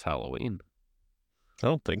 It's almost Halloween. I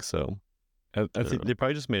don't think so. I think No. they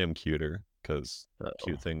probably just made him cuter because Oh.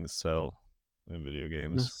 cute things sell in video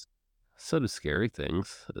games. So do scary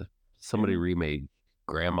things. Somebody remade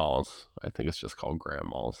Grandma's. I think it's just called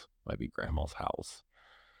Grandma's. Might be Grandma's house.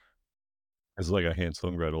 It's like a Hansel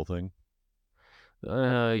and Gretel thing.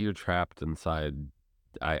 You're trapped inside.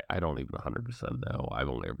 I don't even 100% know. I've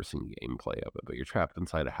only ever seen gameplay of it, but you're trapped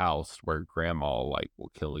inside a house where grandma like will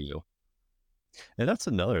kill you. And that's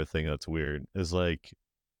another thing that's weird is like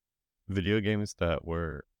video games that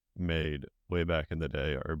were made way back in the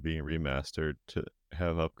day are being remastered to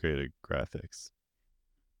have upgraded graphics.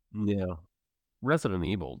 Yeah. Resident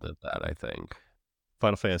Evil did that, I think.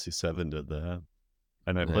 Final Fantasy VII did that.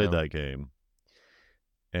 And I played Yeah. that game.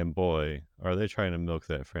 And boy, are they trying to milk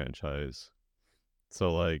that franchise.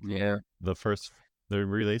 So like Yeah. they're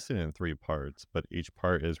releasing it in 3 parts, but each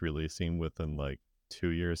part is releasing within like 2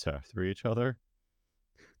 years after each other,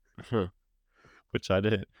 which I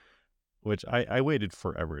didn't which I waited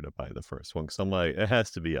forever to buy the first one because I'm like, it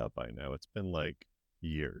has to be out by now. It's been like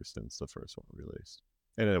years since the first one released.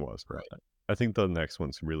 And it was. Right. I think the next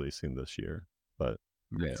one's releasing this year. But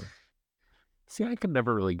Yeah. See, I could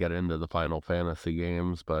never really get into the Final Fantasy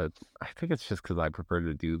games, but I think it's just because I prefer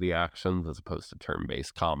to do the actions as opposed to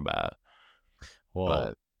turn-based combat. well,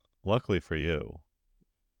 But luckily for you,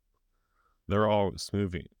 they're all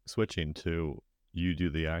switching to you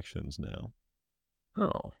do the actions now.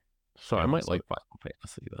 oh, so I Yeah, might so like Final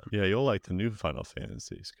Fantasy then. yeah, you'll like the new Final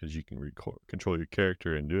Fantasies because you can control your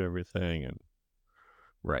character and do everything, and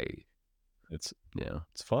Right. it's Yeah.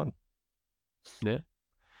 fun. Yeah.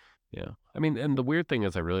 Yeah. I mean, and the weird thing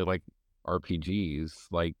is I really like RPGs,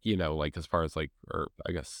 like, like as far as like, or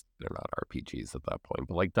I guess they're not RPGs at that point,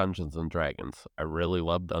 but like Dungeons and Dragons. I really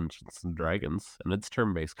love Dungeons and Dragons and it's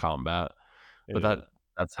turn-based combat, but Yeah.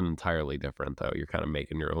 that's an entirely different though. You're kind of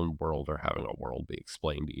making your own world or having a world be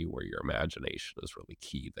explained to you where your imagination is really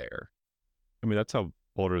key there. I mean, that's how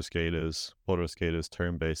Baldur's Gate is. Baldur's Gate is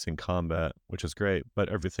turn-based in combat, which is great, but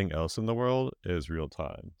everything else in the world is real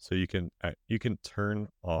time. So you can turn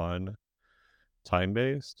on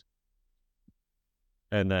time-based,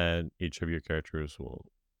 and then each of your characters will,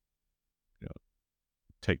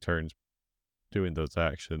 take turns doing those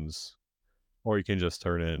actions, or you can just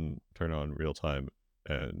turn on real time,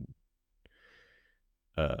 and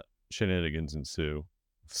shenanigans ensue.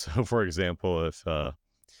 So, for example,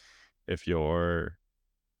 if you're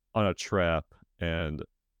on a trap and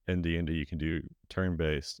in D&D you can do turn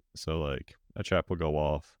based, so like a trap will go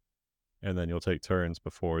off and then you'll take turns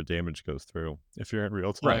before damage goes through. If you're in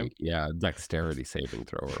real time, Right. Yeah. Dexterity saving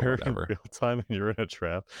throw if or you're in whatever. real time and you're in a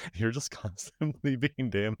trap, you're just constantly being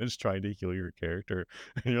damaged trying to heal your character.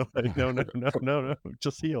 And you're like, no, no, no, no, no,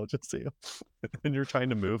 just heal, just heal. And you're trying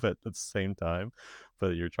to move at the same time, but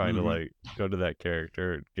you're trying to Mhm. like go to that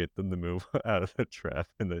character, get them to move out of the trap,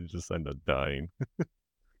 and then just end up dying.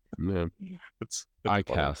 Yeah. It's I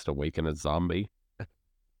funny. cast Awaken a Zombie.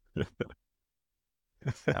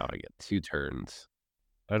 Now I get 2 turns.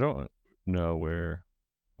 I don't know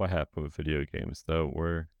what happened with video games though,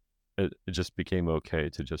 where it just became okay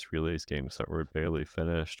to just release games that were barely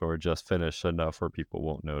finished or just finished enough where people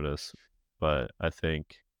won't notice. But I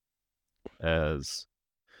think as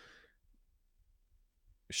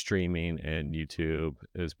streaming and YouTube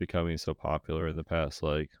is becoming so popular in the past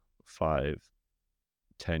like 5-10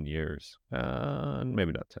 years,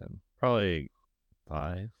 maybe not 10, probably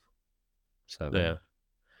 5, 7. Yeah.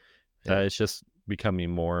 That it's just becoming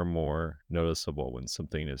more and more noticeable when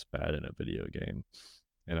something is bad in a video game.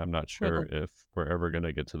 And I'm not sure Well, if we're ever going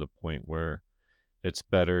to get to the point where it's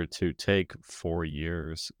better to take 4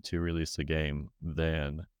 years to release a game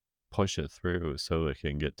than push it through so it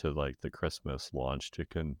can get to like the Christmas launch to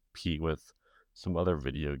compete with some other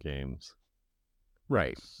video games.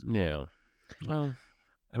 right. Yeah. Well,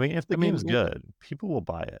 I mean, if the I mean, game's good, people will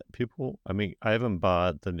buy it. I mean, I haven't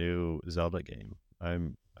bought the new Zelda game.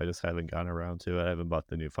 I just haven't gotten around to it. I haven't bought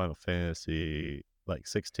the new Final Fantasy like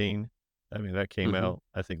 16. I mean, that came mhm. out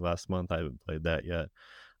I think last month. I haven't played that yet.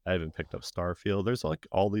 I haven't picked up Starfield. There's like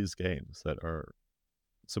all these games that are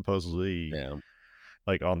supposedly Yeah.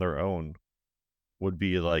 like on their own would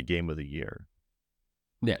be like game of the year.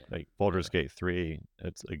 Yeah. Like Yeah. Baldur's Gate 3,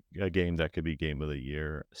 it's a game that could be game of the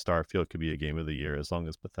year. Starfield could be a game of the year as long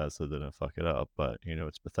as Bethesda didn't fuck it up. But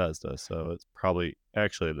it's Bethesda, so it's probably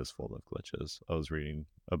actually it is full of glitches. I was reading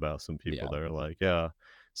about some people Yeah. that are like, yeah,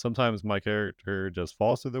 sometimes my character just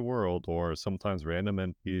falls through the world, or sometimes random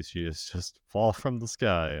NPCs just fall from the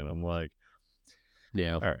sky, and I'm like,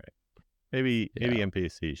 Yeah. all right, maybe Yeah.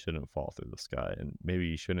 NPCs shouldn't fall through the sky, and maybe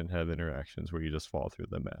you shouldn't have interactions where you just fall through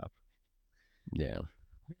the map. Yeah.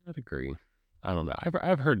 I'd agree. I don't know.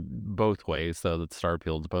 I've heard both ways though that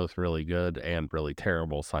Starfield's both really good and really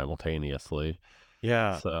terrible simultaneously.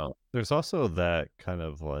 Yeah, So there's also that kind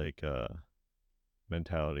of like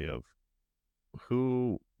mentality of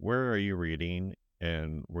where are you reading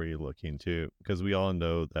and where are you looking to? Because we all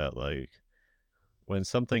know that like when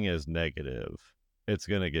something is negative, it's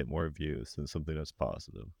gonna get more views than something that's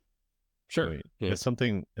positive. I sure. mean, Yeah. if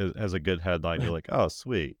something has a good headline, you're like, oh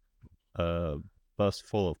sweet, a bus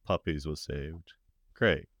full of puppies was saved.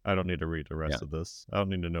 Great. I don't need to read the Yeah. rest of this. I don't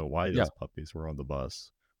need to know why Yeah. those puppies were on the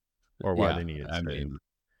bus or why Yeah. they needed I saved. mean,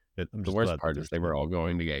 I'm the just worst glad that part they're is they were saved. all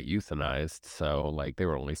going to get euthanized. So like they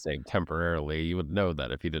were only saved temporarily. You would know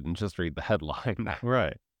that if you didn't just read the headline.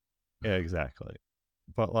 Right. Yeah, exactly.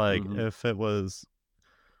 But like hmm if it was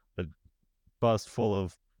a bus full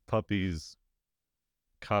of puppies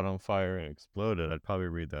caught on fire and exploded, I'd probably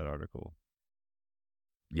read that article.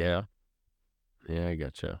 Yeah. Yeah. I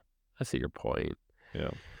gotcha. I see your point.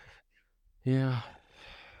 Yeah. Yeah.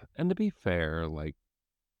 And to be fair, like,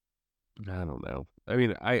 I don't know. I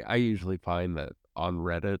mean, I usually find that on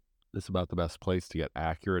Reddit is about the best place to get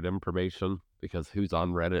accurate information because who's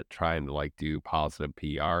on Reddit trying to like do positive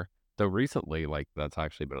PR? Though recently, like that's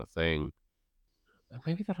actually been a thing.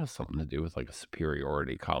 Maybe that has something to do with like a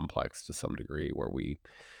superiority complex to some degree where we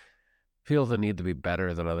feel the need to be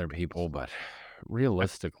better than other people, but I,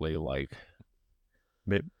 realistically, like,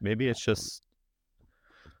 maybe it's just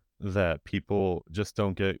that people just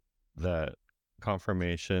don't get that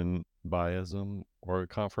confirmation biasm or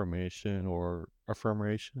confirmation or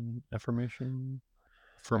affirmative.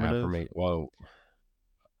 affirmate. Well,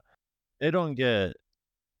 They don't get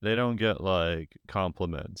like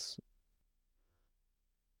compliments.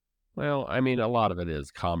 well, I mean, a lot of it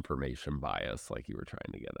is confirmation bias, like you were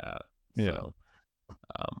trying to get at. Yeah. So,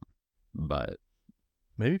 um, but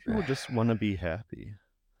Maybe people just want to be happy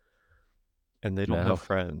and they don't have no,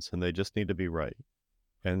 friends and they just need to be right.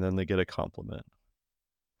 And then they get a compliment.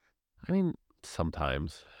 I mean,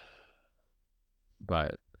 sometimes,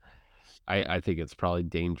 but I think it's probably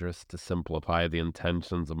dangerous to simplify the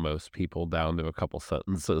intentions of most people down to a couple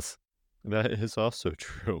sentences. That is also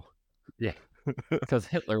true. Yeah. Because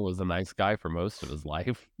Hitler was a nice guy for most of his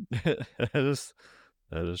life. that is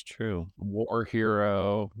that is true. War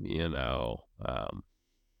hero,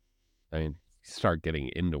 I mean, start getting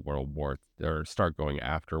into World War or start going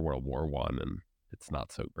after World War One, and it's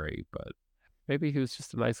not so great. But maybe he was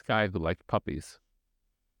just a nice guy who liked puppies.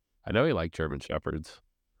 I know he liked German shepherds,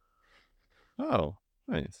 Oh,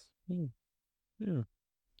 nice. Yeah.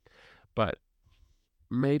 but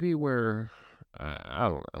maybe we're, I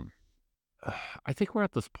don't know. I think we're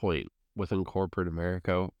at this point within corporate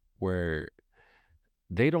America where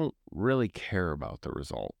they don't really care about the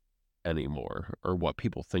result anymore or what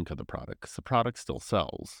people think of the product because the product still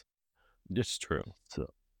sells. It's true. So,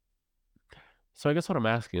 so I guess what I'm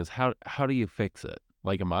asking is how do you fix it?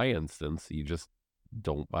 Like in my instance, you just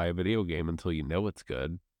don't buy a video game until you know it's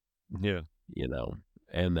good, Yeah. you know,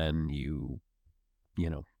 and then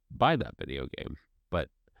buy that video game. But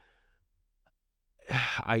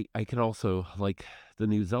I can also like the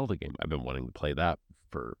new Zelda game. I've been wanting to play that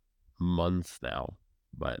for months now,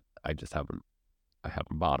 but I haven't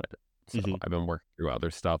bought it. So hmm I've been working through other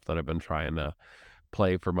stuff that I've been trying to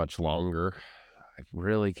play for much longer. I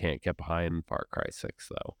really can't get behind Far Cry 6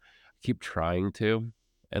 though. I keep trying to,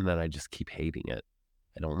 and then I just keep hating it.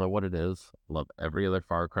 I don't know what it is. I love every other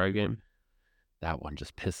Far Cry game. That one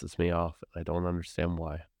just pisses me off, and I don't understand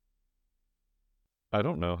why. I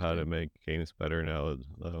don't know how to make games better now,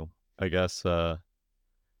 though. I guess I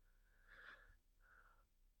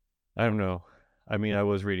don't know. I mean, I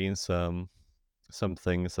was reading some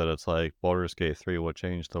things that it's like Baldur's Gate 3 will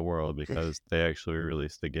change the world because they actually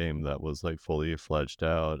released a game that was like fully fledged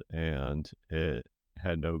out and it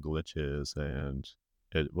had no glitches and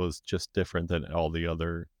it was just different than all the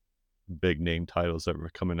other big name titles that were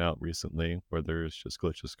coming out recently where there's just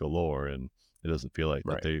glitches galore and it doesn't feel like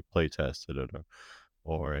that Right. they play tested it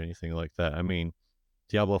or anything like that. I mean,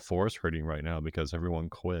 Diablo 4 is hurting right now because everyone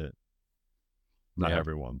quit. Not Yeah.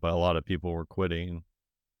 everyone, but a lot of people were quitting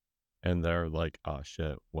and they're like, oh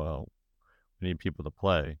shit, well, I need people to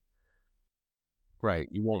play. Right,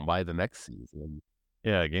 you won't buy the next season.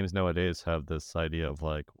 Yeah, games nowadays have this idea of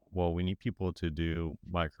like, well, we need people to do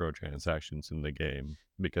microtransactions in the game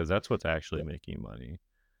because that's what's actually Yeah. making money.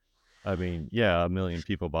 I mean, yeah, a million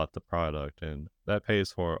people bought the product and that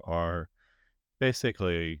pays for our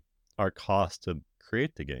basically our cost to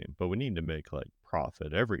create the game, but we need to make like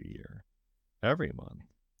profit every year, every month.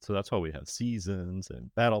 So that's why we have seasons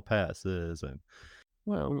and battle passes and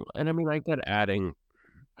Well, and I get adding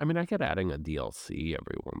a DLC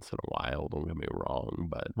every once in a while, don't get me wrong,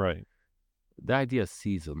 but right. the idea of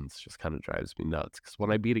seasons just kinda drives me nuts. Because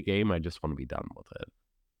when I beat a game, I just wanna be done with it.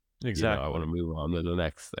 I wanna Exactly. move on to the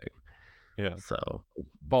next thing. Yeah. So, Yeah.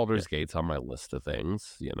 Baldur's Gate's on my list of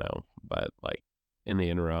things, but, like, in the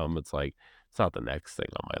interim, it's not the next thing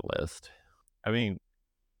on my list. I mean,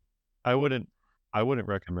 I wouldn't I wouldn't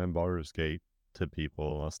recommend Baldur's Gate to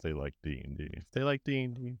people unless they like D&D. If they like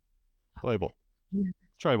D&D, play Yeah.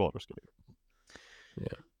 try Baldur's Gate.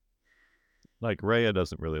 Yeah. Like Rhea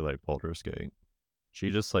doesn't really like Baldur's Gate. She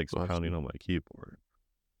just likes Well, pounding on my keyboard.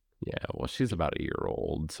 she's about a year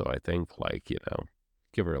old, so I think,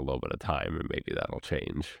 give her a little bit of time and maybe that'll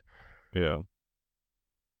change. Yeah.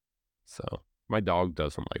 So, my dog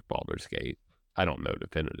doesn't like Baldur's Gate. I don't know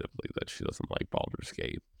definitively that she doesn't like Baldur's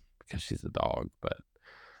Gate because she's a dog, but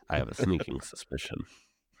I have a sneaking suspicion.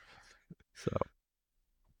 So,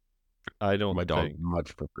 I don't my dog think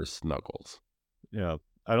much prefers Snuggles. yeah.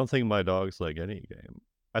 I don't think my dogs like any game.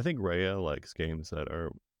 I think Rhea likes games that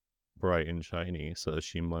are bright and shiny, so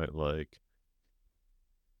she might like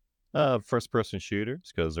first person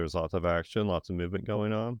shooters because there's lots of action, lots of movement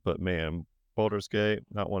going on. But man, Baldur's Gate,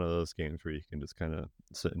 not one of those games where you can just kind of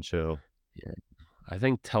sit and chill. Yeah. I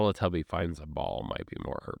think Teletubby finds a ball might be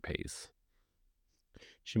more her pace.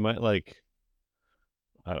 She might like,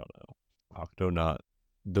 I don't know, Octonaut,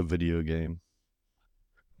 the video game.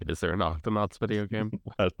 Is there an Octonauts video game?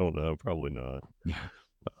 I don't know, probably not.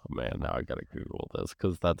 Oh man, now I gotta Google this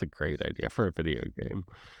because that's a great idea for a video game.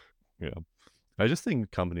 Yeah. I just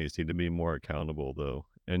think companies need to be more accountable though,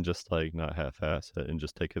 and just like not half-ass it and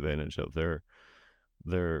just take advantage of their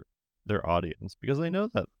their audience because they know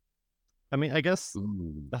that. I mean, I guess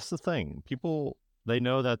Ooh. that's the thing. People they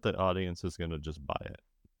know that the audience is going to just buy it,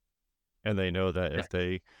 and they know that Yeah. if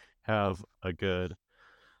they have a good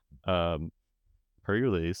um,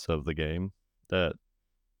 pre-release of the game, that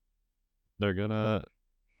they're gonna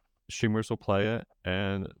streamers will play it,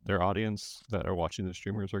 and their audience that are watching the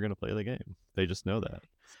streamers are gonna play the game. They just know that.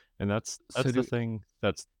 And So that's the do thing.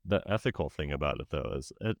 That's the ethical thing about it, though,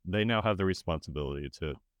 is they now have the responsibility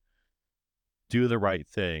to do the right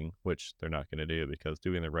thing, which they're not going to do because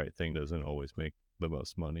doing the right thing doesn't always make the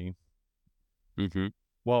most money. Mhm.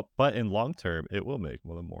 Well, but in long term, it will make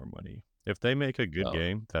more money if they make a good Oh,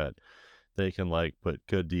 game that they can like put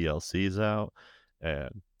good DLCs out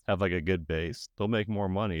and have like a good base. They'll make more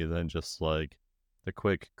money than just like the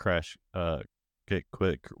quick crash, get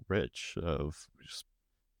quick rich of just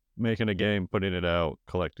making a game, putting it out,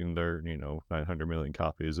 collecting their 900 million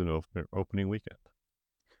copies in opening weekend.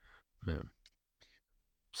 man.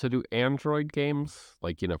 So do Android games,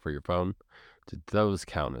 for your phone, do those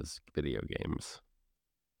count as video games?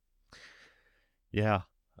 Yeah,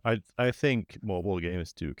 I think mobile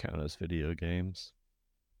games do count as video games.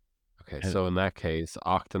 Okay, And so in that case,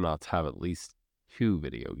 Octonauts have at least 2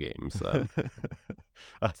 video games then.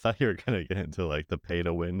 I thought you were gonna get into like the pay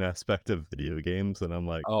to win aspect of video games, and I'm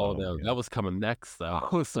like, Oh, oh no, man, that was coming next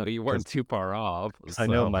though, so you weren't because too far off, I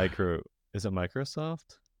know so is it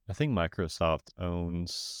Microsoft? I think Microsoft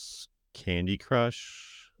owns Candy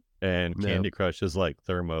Crush, and no. Candy Crush is like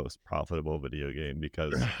their most profitable video game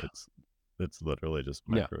because it's literally just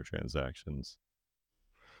Yeah, microtransactions.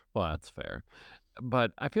 well, that's fair.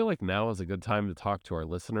 But I feel like now is a good time to talk to our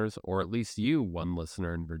listeners, or at least you, one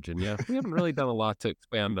listener in Virginia. We haven't really done a lot to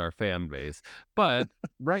expand our fan base, but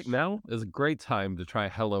right now is a great time to try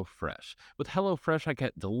HelloFresh. With HelloFresh, I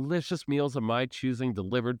get delicious meals of my choosing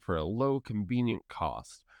delivered for a low, convenient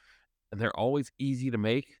cost. And they're always easy to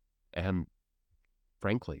make and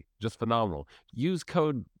frankly, just phenomenal. Use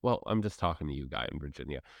code, well, I'm just talking to you, guy in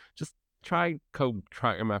Virginia. Just try code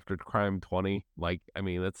Crime After Crime 20.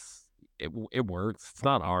 It works. It's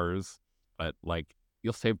not ours, but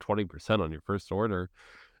you'll save 20% on your first order.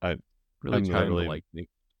 I Really I'm trying to literally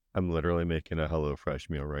I'm literally making a HelloFresh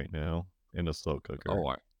meal right now in a slow oh, cooker.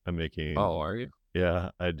 I'm oh, making are you?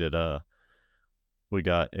 yeah, I did we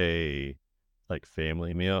got a like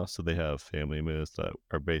family meal, so they have family meals that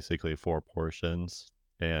are basically 4 portions,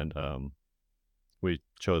 and we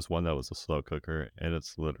chose one that was a slow cooker, and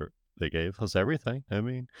they gave us everything. I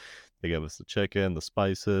mean, they gave us the chicken, the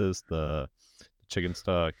spices, the chicken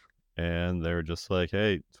stock, and they were just like,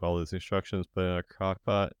 "Hey, follow these instructions, put it in a crock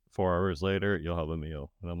pot. 4 hours later, you'll have a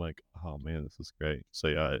meal." And I'm like, "Oh man, this is great." So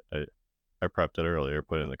yeah, I prepped it earlier,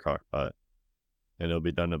 put it in the crock pot, and it'll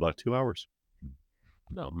be done in about 2 hours.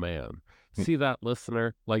 Oh, man. See that,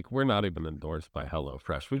 listener? Like, we're not even endorsed by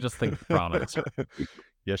HelloFresh. We just think the products are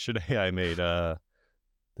Yesterday, I made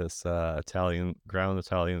this Italian ground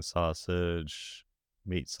Italian sausage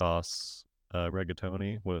meat sauce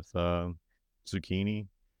rigatoni with zucchini.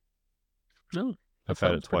 no, that I've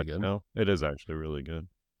had it sounds twice pretty good. now. It is actually really good.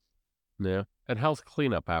 Yeah. And how's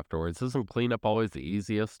cleanup afterwards? Isn't cleanup always the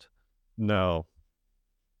easiest? No,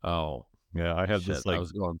 Oh, yeah, I have shit. this I like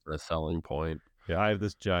was going for a selling point. yeah, I have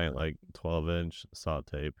this giant like 12-inch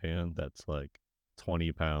saute pan that's like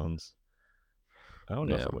 20 pounds. I don't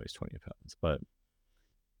know if Yeah. it weighs 20 pounds, but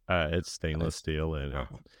it's stainless Nice. steel and Oh,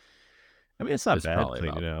 I mean it's not it's bad probably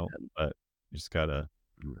cleaning about out, 10. but you just gotta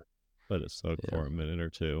Mm, let it soak yeah. for a minute or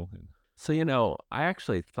two. So, I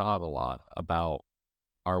actually thought a lot about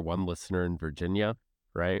our one listener in Virginia,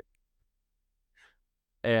 right?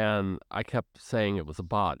 And I kept saying it was a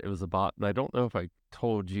bot. It was a bot. And I don't know if I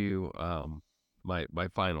told you my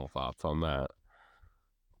final thoughts on that.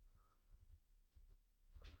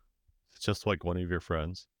 It's just like one of your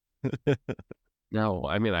friends. No,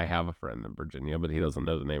 I mean I have a friend in Virginia, but he doesn't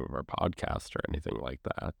know the name of our podcast or anything like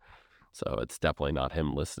that. So it's definitely not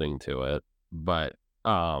him listening to it. But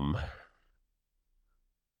um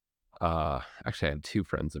actually I had two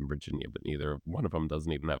friends in Virginia, but neither one of them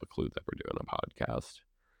doesn't even have a clue that we're doing a podcast.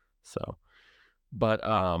 So but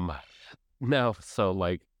no, so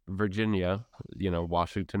like Virginia,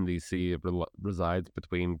 Washington DC resides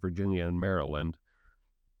between Virginia and Maryland.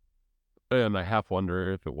 And I half wonder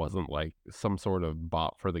if it wasn't like some sort of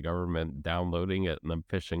bot for the government downloading it and then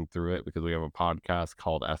fishing through it because we have a podcast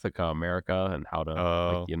called Ethica America and how to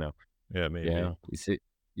Oh, yeah, yeah, maybe.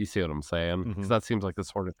 you see what I'm saying? Because Hmm. that seems like the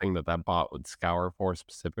sort of thing that bot would scour for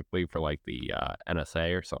specifically for like the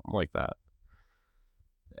NSA or something like that.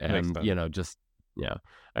 Makes And sense. just yeah,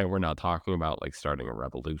 and we're not talking about like starting a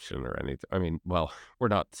revolution or anything. I mean, well, we're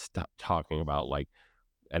not talking about like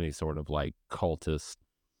any sort of like cultist.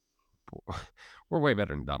 We're way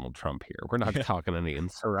better than Donald Trump here. We're not Yeah. talking any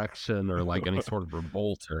insurrection or like any sort of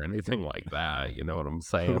revolt or anything like that. You know what I'm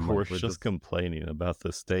saying? We're Like we're just just complaining about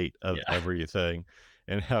the state of yeah, everything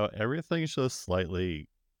and how everything's just slightly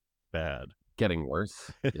bad. getting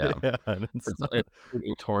worse. Yeah. Yeah, and it's It's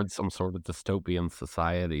moving towards some sort of dystopian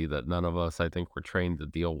society that none of us, I think, were trained to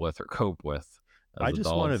deal with or cope with I as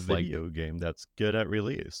just want a adults. Like, video game that's good at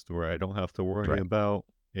release where I don't have to worry right, about,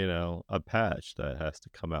 a patch that has to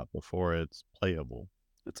come out before it's playable.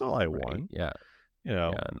 That's all I right, want, yeah, you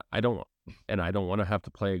yeah. know. And I don't want to have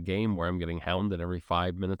to play a game where I'm getting hounded every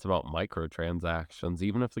 5 minutes about microtransactions,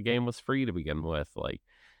 even if the game was free to begin with. Like,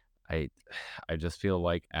 I I just feel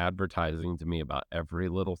like advertising to me about every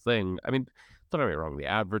little thing. I mean, don't get me wrong, the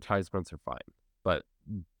advertisements are fine, but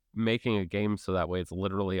making a game so that way it's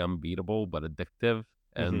literally unbeatable but addictive,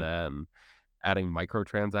 and Mhm. then adding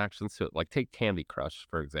microtransactions to it, like take Candy Crush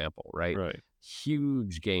for example, right? Right.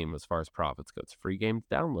 Huge game as far as profits go. It's a free game to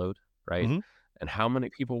download, right? Mhm. And how many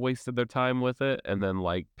people wasted their time with it and then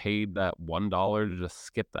like paid that $1 to just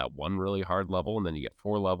skip that one really hard level and then you get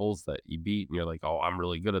four levels that you beat and you're like, "Oh, I'm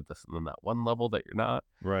really good at this." And then that one level that you're not.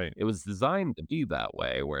 Right. It was designed to be that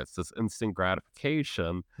way where it's this instant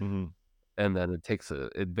gratification Mhm. and then it takes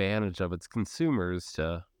advantage of its consumers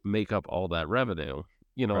to make up all that revenue.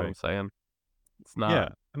 You know what I'm Right. saying? It's not Yeah,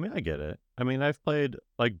 I mean, I get it. I mean, I've played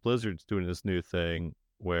like Blizzard's doing this new thing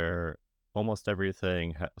where almost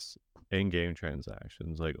everything has in-game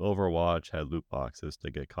transactions. Like Overwatch had loot boxes to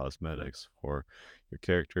get cosmetics for your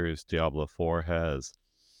characters. Diablo 4 has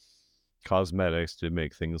cosmetics to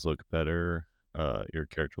make things look better, your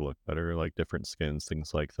character look better, like different skins,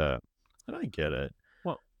 things like that. And I get it.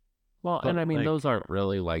 well, well, But and I mean like, those aren't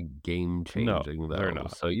really like game no, changing they're though.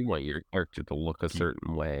 not. So you want your character to look a Di-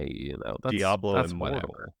 certain way, That's Diablo that's whatever.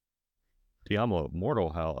 Immortal. Diablo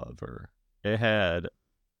Immortal, however, it had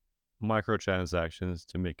microtransactions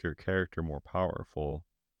to make your character more powerful.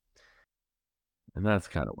 And that's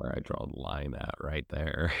kind of where I draw the line at right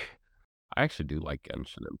there. I actually do like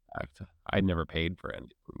Genshin Impact. I never paid for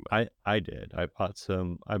anything, but I did. I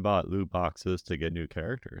bought loot boxes to get new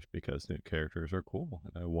characters because new characters are cool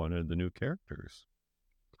and I wanted the new characters.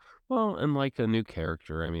 well, and like a new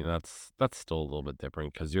character, I mean that's still a little bit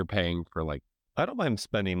different because you're paying for like I don't mind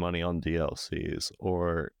spending money on DLCs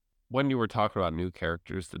or when you were talking about new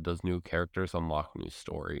characters, does new characters unlock new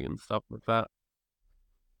story and stuff like that?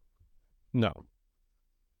 no.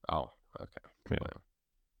 Oh, okay. Yeah. Well,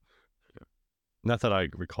 Not that I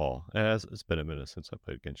recall. It's been a minute since I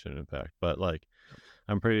played Genshin Impact, but like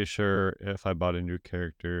I'm pretty sure if I bought a new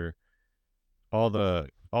character, all the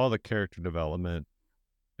character development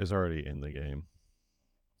is already in the game.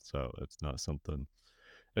 So it's not something.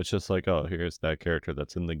 It's just like, oh, here's that character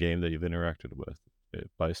that's in the game that you've interacted with.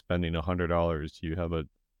 By spending $100, you have a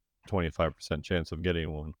 25% chance of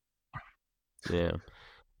getting one. yeah.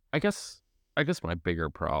 I guess I guess my bigger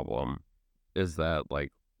problem is that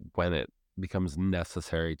like when it becomes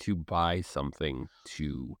necessary to buy something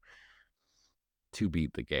to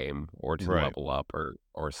beat the game or to Right. level up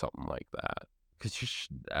or something like that. Because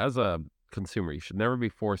as a consumer, you should never be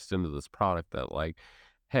forced into this product that like,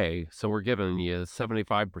 hey, so we're giving you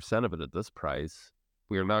 75% of it at this price.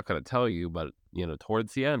 We're not going to tell you, but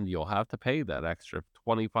towards the end, you'll have to pay that extra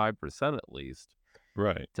 25% at least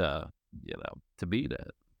Right. to to beat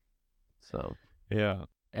it. So Yeah.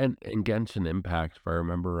 and in Genshin Impact, if I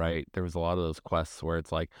remember right, there was a lot of those quests where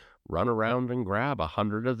it's like, run around and grab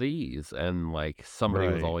 100 of these, and, like, somebody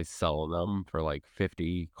was Right. always selling them for, like,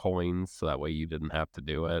 50 coins, so that way you didn't have to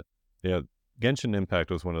do it. Yeah. Genshin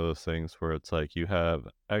Impact was one of those things where it's like you have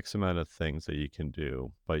X amount of things that you can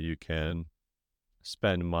do, but you can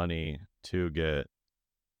spend money to get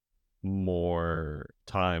more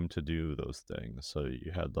time to do those things. So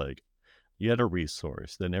you had a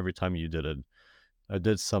resource. Then every time you I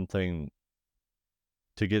did something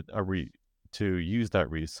to get to use that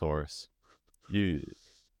resource, you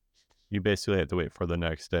you basically have to wait for the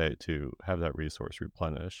next day to have that resource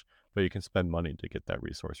replenish. But you can spend money to get that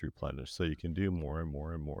resource replenished, so you can do more and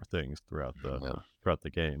more and more things Yeah, throughout the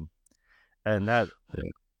game. And that yeah,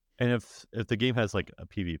 and if the game has like a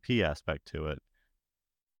PvP aspect to it,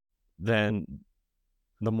 then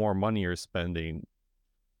the more money you're spending,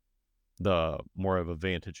 the more of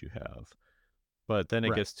advantage you have. But then it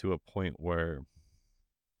right, gets to a point where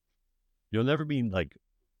you'll never be like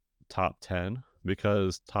top 10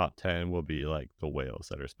 because top 10 will be like the whales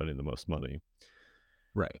that are spending the most money.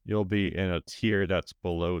 right, You'll be in a tier that's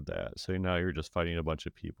below that. So now you're just fighting a bunch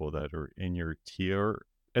of people that are in your tier.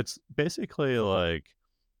 It's basically like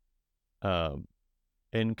um,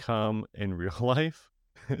 income in real life.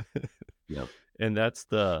 yep, And that's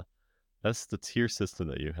the tier system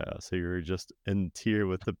that you have. So you're just in tier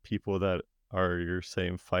with the people that are your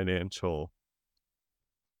same financial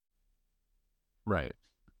right.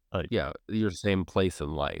 like Yeah, your same place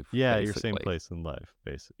in life, yeah, your same basically. place in life,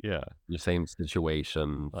 basically. Yeah. Your same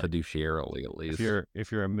situation, Like fiduciarily, at if least.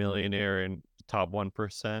 you're a millionaire and top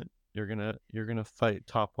 1%, you're gonna fight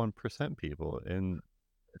top 1% people in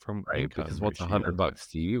from Right, income because what's ratios. $100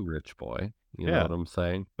 to you, rich boy? You know Yeah. what I'm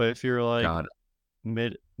saying? But if you're like God,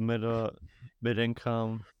 mid mid mid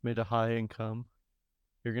income, mid to high income,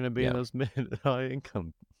 you're gonna be in yeah, those mid to high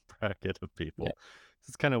income bracket of yeah, people.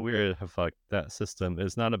 It's kind of weird how like that system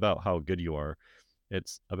is not about how good you are.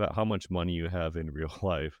 It's about how much money you have in real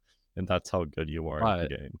life, and that's how good you are at the but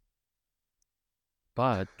game.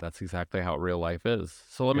 that's exactly how real life is.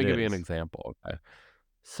 So let It me give you an is. example, okay?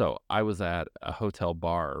 So I was at a hotel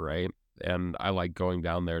bar, right? And I like going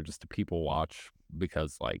down there just to people watch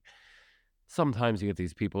because, like, sometimes you get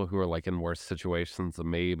these people who are like in worse situations than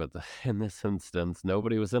me, but in this instance,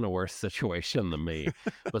 nobody was in a worse situation than me.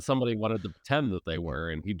 But somebody wanted to pretend that they were,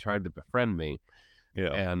 and he tried to befriend me. Yeah.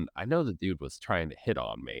 And I know the dude was trying to hit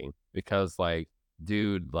on me because, like,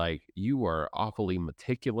 dude, like, you are awfully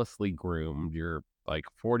meticulously groomed. You're like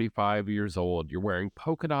 45 years old. You're wearing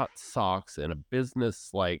polka dot socks and a business,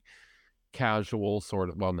 like, casual sort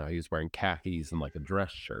of. Well, no, he was wearing khakis and like a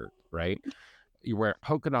dress shirt, right? You wear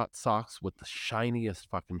polka dot socks with the shiniest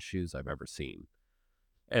fucking shoes I've ever seen.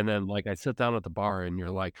 And then, like, I sit down at the bar and you're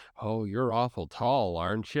like, oh, you're awful tall,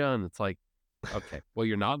 aren't you? And it's like, okay, well,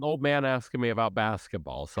 you're not an old man asking me about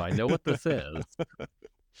basketball, so I know what this is.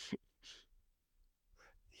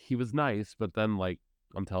 He was nice, but then, like,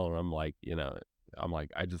 I'm telling him, like, I'm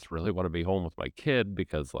like, I just really want to be home with my kid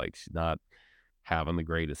because, like, she's not having the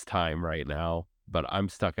greatest time right now. But I'm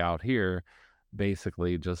stuck out here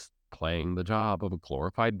basically just playing the job of a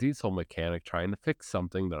glorified diesel mechanic trying to fix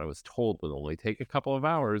something that I was told would only take a couple of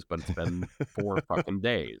hours, but it's been 4 fucking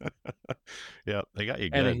days. Yeah, they got you And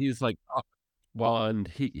good. he's like, "Oh," well, and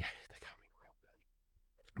yeah, they got me real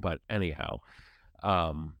good. But anyhow,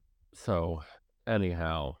 um, so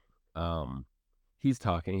anyhow, um, he's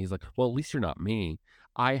talking. He's like, "Well, at least you're not me.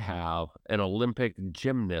 I have an Olympic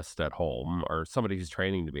gymnast at home, or somebody who's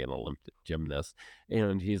training to be an Olympic gymnast."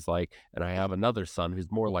 And he's like, "And I have another son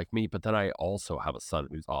who's more like me, but then I also have a son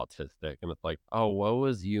who's autistic." And it's like, "Oh, woe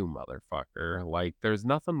is you, motherfucker! Like, there's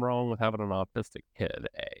nothing wrong with having an autistic kid,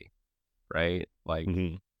 right? Like,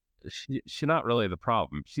 Mhm. she not really the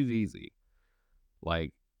problem. She's easy.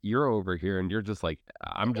 Like, you're over here and you're just like,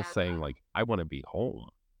 I'm just saying, like, I wanna be home.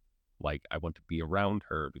 Like, I want to be around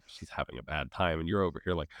her because she's having a bad time, and you're over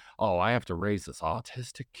here like, "Oh, I have to raise this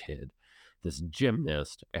autistic kid, this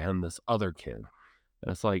gymnast, and this other kid."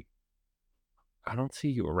 And it's like, I don't see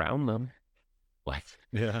you around them. Like,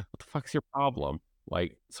 Yeah. what the fuck's your problem?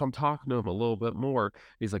 Like, so I'm talking to him a little bit more.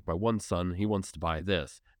 He's like, my one son, he wants to buy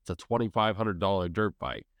this. It's a $2,500 dirt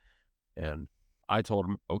bike. And I told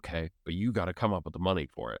him, okay, but you got to come up with the money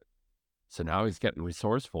for it. So now he's getting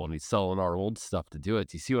resourceful and he's selling our old stuff to do it.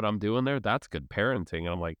 Do you see what I'm doing there? That's good parenting. And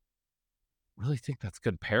I'm like, really think that's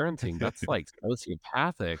good parenting? That's like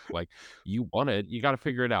sociopathic. Like, you want it, you got to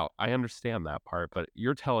figure it out. I understand that part, but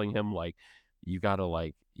you're telling him like, you got to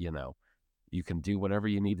like, you can do whatever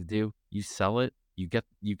you need to do. You sell it, you get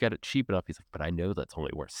it cheap enough. He's like, "But I know that's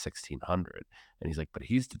only worth 1,600." And he's like, "But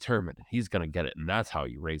he's determined and he's gonna get it, and that's how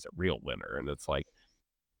you raise a real winner." And it's like,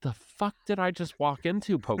 the fuck did I just walk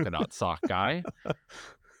into, polka dot sock guy?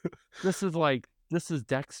 This is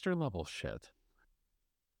Dexter level shit.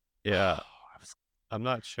 Yeah. I was I'm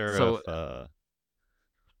not sure so if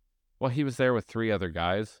well, he was there with 3 other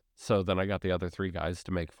guys, so then I got the other 3 guys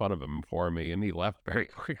to make fun of him for me, and he left very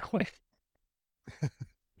quickly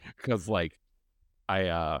because like,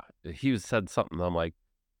 he said something, I'm like,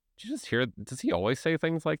 "Did you just hear does he always say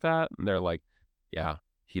things like that?" And they're like, "Yeah,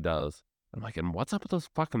 he does." I'm like, "And what's up with those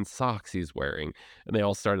fucking socks he's wearing?" And they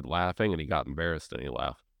all started laughing, and he got embarrassed, and he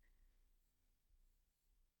left.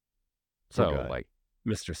 poor So, guy. like,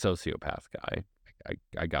 Mr. Sociopath guy,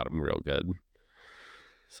 I got him real good.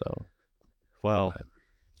 So, Well, but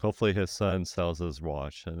hopefully his son sells his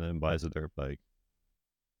watch and then buys a dirt bike.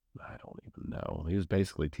 I don't even know. He was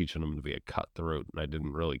basically teaching him to be a cutthroat, and I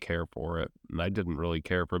didn't really care for it, and I didn't really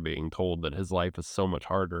care for being told that his life is so much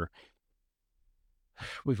harder.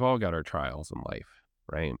 We've all got our trials in life,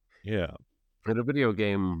 right? Yeah. In a video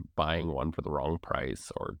game, buying one for the wrong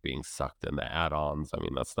price or being sucked into add-ons, I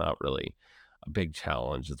mean, that's not really a big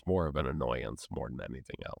challenge. It's more of an annoyance more than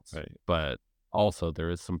anything else. Right. But also, there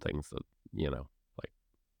is some things that like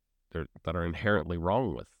that are inherently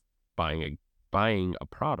wrong with buying a buying a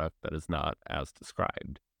product that is not as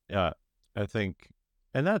described. Yeah. I think,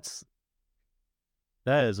 and that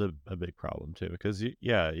is a big problem too, because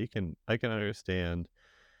I can understand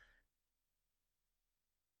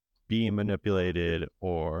being manipulated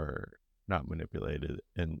or not manipulated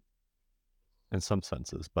in some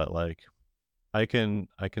senses, but like I can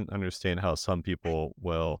understand how some people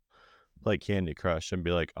will play Candy Crush and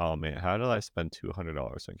be like, "Oh man, how did I spend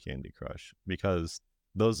 $200 on Candy Crush?" Because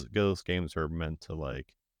those games are meant to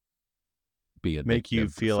like Be make you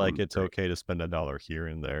addictive to feel like some it's degree. okay to spend $1 here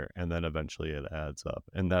and there, and then eventually it adds up.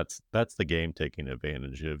 And that's the game taking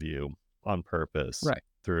advantage of you on purpose Right,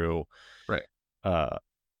 through right. uh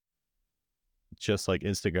just like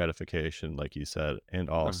instant gratification, like you said, and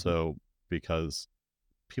Mhm. also because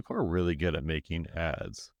people are really good at making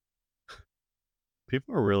ads.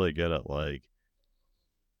 People are really good at like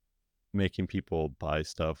making people buy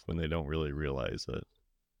stuff when they don't really realize it.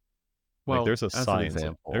 Like Well, as an there's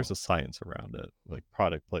example. a science around it, like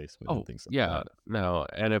product placement and Oh, things like yeah, that. no,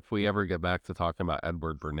 and if we ever get back to talking about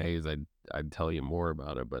Edward Bernays, I'd tell you more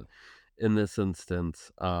about it, but in this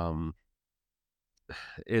instance,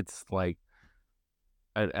 it's like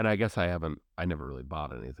and I guess I never really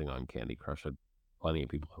bought anything on Candy Crush, plenty of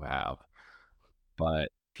people who have, but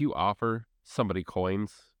if you offer somebody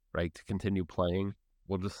coins, right, to continue playing,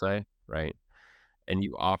 we'll just say, right, and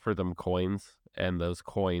you offer them coins, and those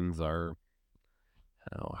coins are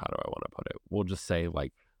oh, how do I wanna put it? We'll just say,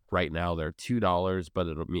 like, right now they're $2, but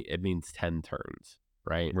it means 10 turns,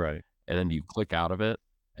 right? Right. And then you click out of it,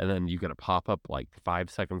 and then you get a pop-up, like, 5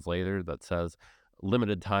 seconds later that says,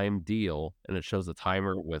 "Limited time deal," and it shows a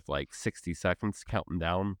timer with, like, 60 seconds counting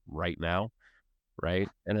down right now, right?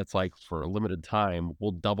 And it's like, for a limited time,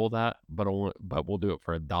 we'll double that, but we'll do it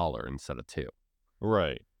for $1 instead of 2.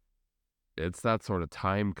 Right. It's that sort of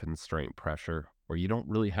time constraint pressure where you don't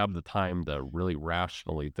really have the time to really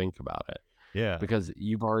rationally think about it Yeah. because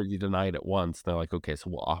you've already denied it once. They're like, okay, so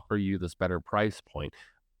we'll offer you this better price point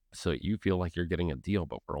so you feel like you're getting a deal,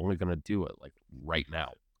 but we're only going to do it like right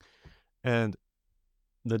now. And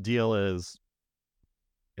the deal is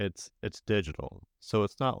it's digital. So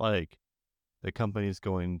it's not like the company's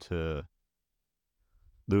going to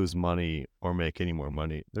lose money or make any more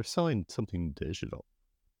money. They're selling something digital.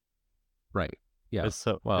 Right. Yeah. It's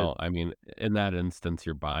so it Well, I mean, in that instance,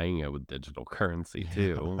 you're buying it with digital currency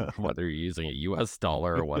too, yeah. whether you're using a US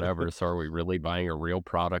dollar or whatever. So are we really buying a real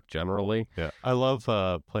product generally? Yeah. I love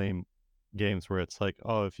playing. games where it's like,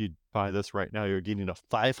 "Oh, if you buy this right now, you're getting a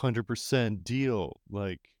 500% deal."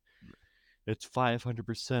 Like, it's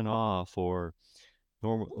 500% off or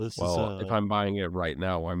normal this is Well, if a I'm buying it right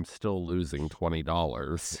now, I'm still losing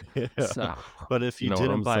 $20. yeah. So, But if you you know what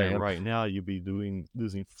didn't I'm buy it saying? right now, you'd be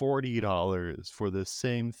losing $40 for the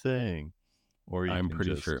same thing. Or you I'm can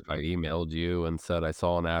pretty sure just if I emailed you and said I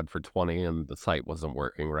saw an ad for 20 and the site wasn't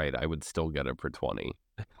working right, I would still get it for 20.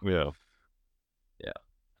 yeah. Yeah.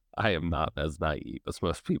 I am not as naive as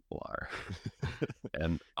most people are.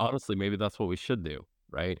 And honestly, maybe that's what we should do,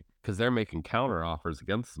 right? Because they're making counter offers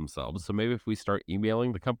against themselves. So maybe if we start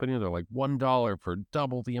emailing the company, they're like $1 for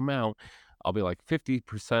double the amount. I'll be like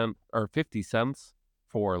 50% or 50 cents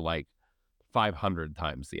for like 500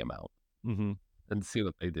 times the amount Mhm. and see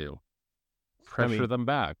what they do. I Pressure mean, them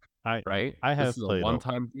back, I right? I This have is a played a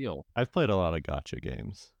one-time deal. I've played a lot of gotcha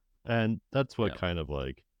games, and that's what Yeah, kind of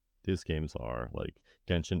like these games are, like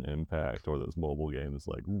Genshin Impact or those mobile games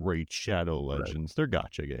like Raid Shadow right. Legends. They're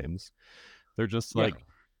gotcha games. They're just Yeah, like,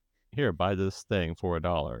 here, buy this thing for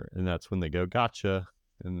 $1, and that's when they go gotcha,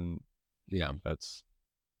 and yeah. that's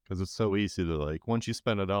because it's so easy to like once you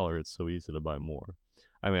spend $1, it's so easy to buy more.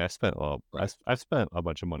 I mean, I spent well, Right. I've spent a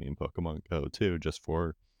bunch of money in Pokemon Go too, just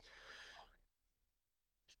for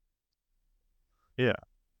yeah.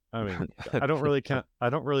 I mean, I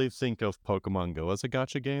don't really think of Pokemon Go as a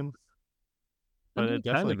gotcha game, I but mean, it it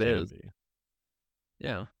kind definitely of can is. be.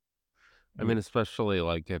 Yeah. I Mm, mean, especially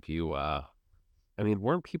like if you, I mean,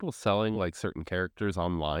 weren't people selling like certain characters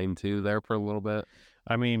online too there for a little bit?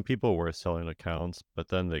 I mean, people were selling accounts, but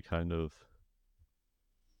then they kind of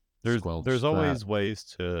there's Squelched that. always ways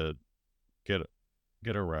to get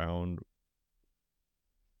get around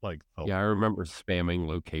like oh Yeah, I remember spamming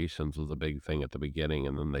locations was a big thing at the beginning,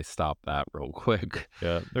 and then they stopped that real quick.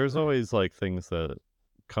 yeah, there's always like things that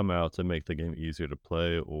come out to make the game easier to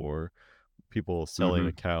play or people selling Mhm,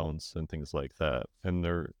 accounts and things like that. And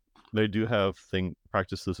they do have thing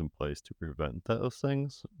practices in place to prevent those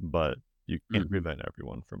things, but you can't mhm. prevent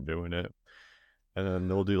everyone from doing it. And then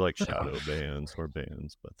they'll do like Yeah, shadow bans or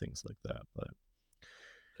bans, but things like that. But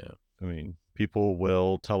yeah. I mean, people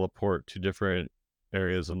will teleport to different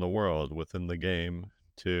areas in the world within the game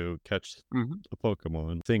to catch Mhm. a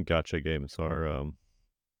Pokemon. I think gotcha games are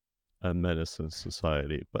a menace in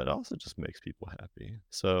society, but it also just makes people happy.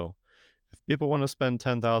 So if people want to spend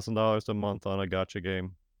 $10,000 a month on a gotcha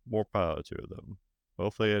game, more power to them.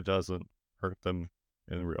 Hopefully, it doesn't hurt them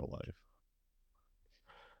in real life.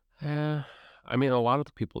 Yeah. I mean, a lot of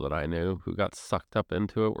the people that I knew who got sucked up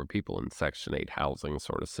into it were people in Section 8 housing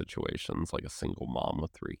sort of situations, like a single mom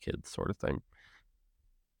with 3 kids sort of thing.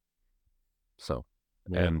 So,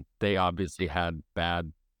 Yeah, and they obviously had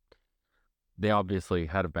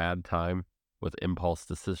a bad time with impulse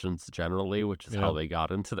decisions generally, which is how yeah. they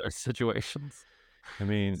got into their situations. I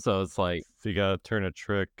mean, So it's like, if you gotta turn a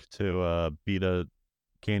trick to beat a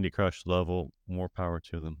Candy Crush level, more power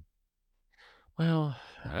to them. well,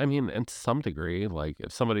 I mean, and to some degree, like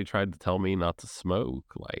if somebody tried to tell me not to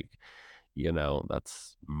smoke, like,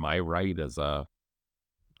 that's my right as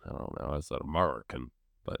I don't know, as an American.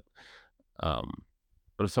 But um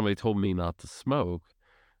but if somebody told me not to smoke,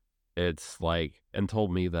 it's like and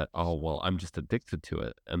told me that, "Oh, well, I'm just addicted to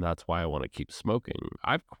it, and that's why I wanna keep smoking."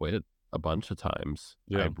 I've quit a bunch of times.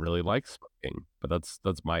 I Yeah, really like smoking, but that's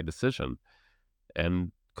my decision.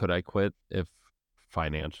 And could I quit if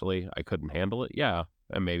financially I couldn't handle it? Yeah,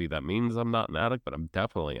 and maybe that means I'm not an addict, but I'm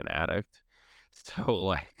definitely an addict. So,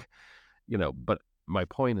 like, but my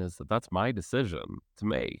point is that that's my decision to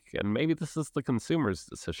make, and maybe this is the consumer's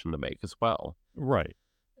decision to make as well. right.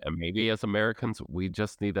 And maybe as Americans, we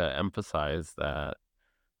just need to emphasize that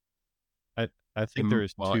I I think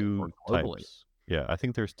there's or 2 globally. types. Yeah, I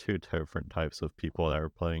think there's 2 different types of people that are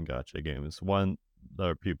playing gotcha games. One, there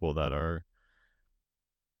are people that are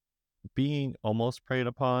being almost preyed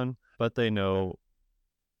upon, but they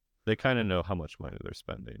kinda know how much money they're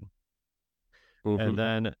spending. And Mhm.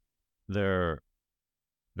 then there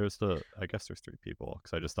there's I guess there's 3 people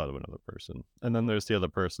because I just thought of another person. And then there's the other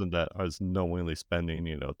person that is knowingly spending,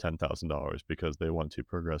 $10,000 because they want to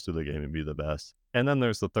progress through the game and be the best. And then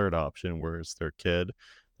there's the third option where it's their kid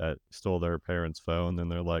that stole their parents' phone,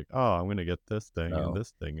 and they're like, "Oh, I'm gonna get this thing and Oh,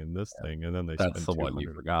 this thing and this yeah. thing," and then they That's spend the one you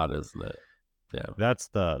 200 forgot, more. isn't it? Yeah. That's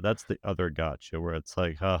the other gotcha where it's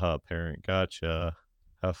like, "Haha, parent, gotcha.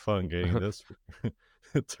 Have fun getting this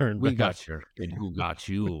turned We back." got your kid who got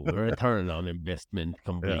you. Return on investment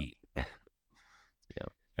Yeah, complete. Yeah.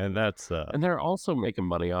 and that's, And they're also making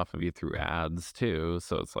money off of you through ads too,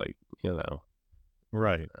 so it's like,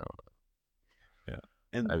 right. I don't Yeah,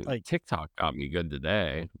 I and, mean, like TikTok got me good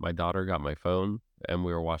today. My daughter got my phone, and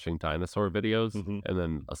we were watching dinosaur videos, Mhm. and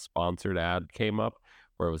then a sponsored ad came up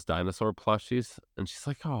where it was dinosaur plushies, and she's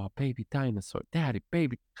like, "Oh, baby dinosaur, daddy,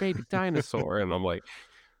 baby dinosaur," and I'm like,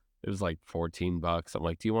 it was like 14 bucks. I'm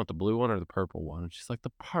like, "Do you want the blue one or the purple one?" And she's like,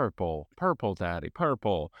 "The purple, daddy,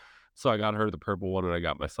 purple." So I got her the purple one and I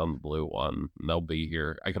got my son the blue one. And they'll be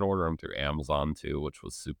here. I can order them through Amazon too, which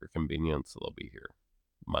was super convenient. So they'll be here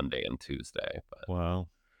Monday and Tuesday. Wow.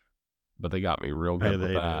 But they got me real Hey, good with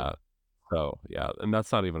they did. that. So yeah, and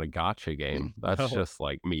that's not even a gotcha game. That's No. just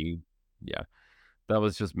like me. Yeah, that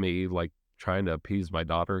was just me like trying to appease my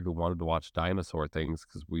daughter who wanted to watch dinosaur things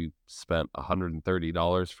because we spent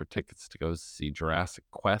 $130 for tickets to go see Jurassic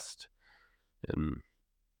Quest in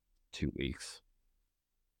 2 weeks.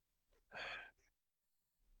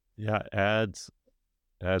 Yeah, ads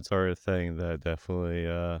are a thing that definitely,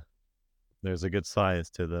 there's a good science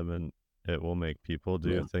to them, and it will make people do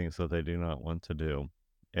Yeah, things that they do not want to do,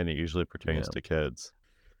 and it usually yeah. pertains to kids.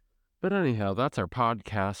 But anyhow, that's our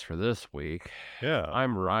podcast for this week. Yeah.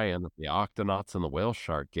 I'm Ryan of the Octonauts and the Whale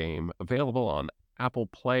Shark game, available on Apple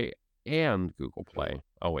Play and Google Play.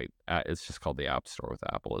 Oh wait, it's just called the App Store with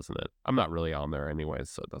Apple, isn't it? I'm not really on there anyways,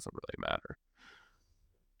 so it doesn't really matter.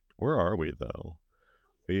 Where are we, though?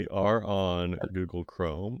 We are on Google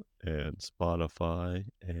Chrome and Spotify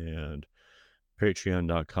and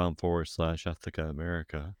patreon.com/Ethica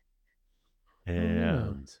America. Oh yeah,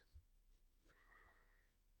 And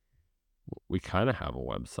we kind of have a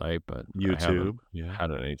website, but I haven't YouTube. Yeah.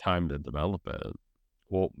 had any time to develop it.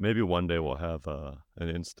 Well, maybe one day we'll have an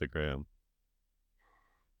Instagram.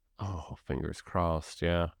 Oh, fingers crossed.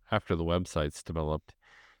 Yeah, after the website's developed.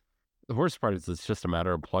 The worst part is it's just a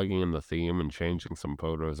matter of plugging in the theme and changing some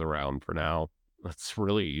photos around for now. It's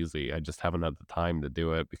really easy. I just haven't had the time to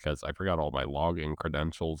do it because I forgot all my login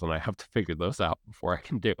credentials and I have to figure those out before I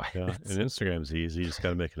can do Yeah. it. And Instagram's easy. You just got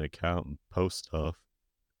to make an account and post stuff.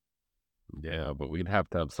 Yeah, but we'd have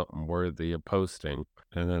to have something worthy of posting.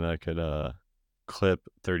 And then I could clip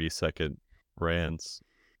 30-second rants.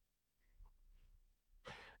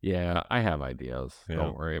 Yeah, I have ideas. Yeah.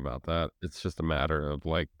 Don't worry about that. It's just a matter of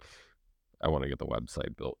like, I want to get the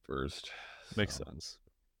website built first. Makes So, sense.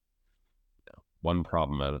 one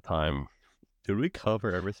problem at a time. Did we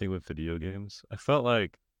cover everything with video games? I feel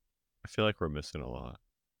like we're missing a lot.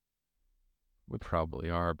 We probably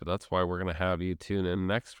are, but that's why we're going to have you tune in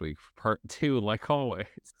next week for part two, like always.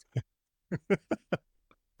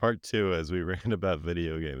 Part 2 as we rant about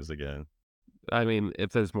video games again. I mean,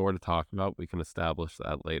 if there's more to talk about, we can establish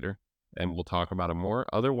that later and we'll talk about it more.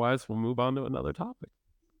 Otherwise, we'll move on to another topic.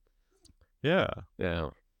 Yeah. Yeah.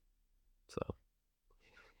 So,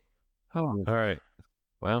 oh, All right.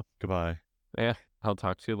 well, Goodbye. yeah, I'll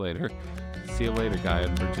talk to you later. See you later, Guy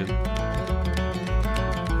and Virgin.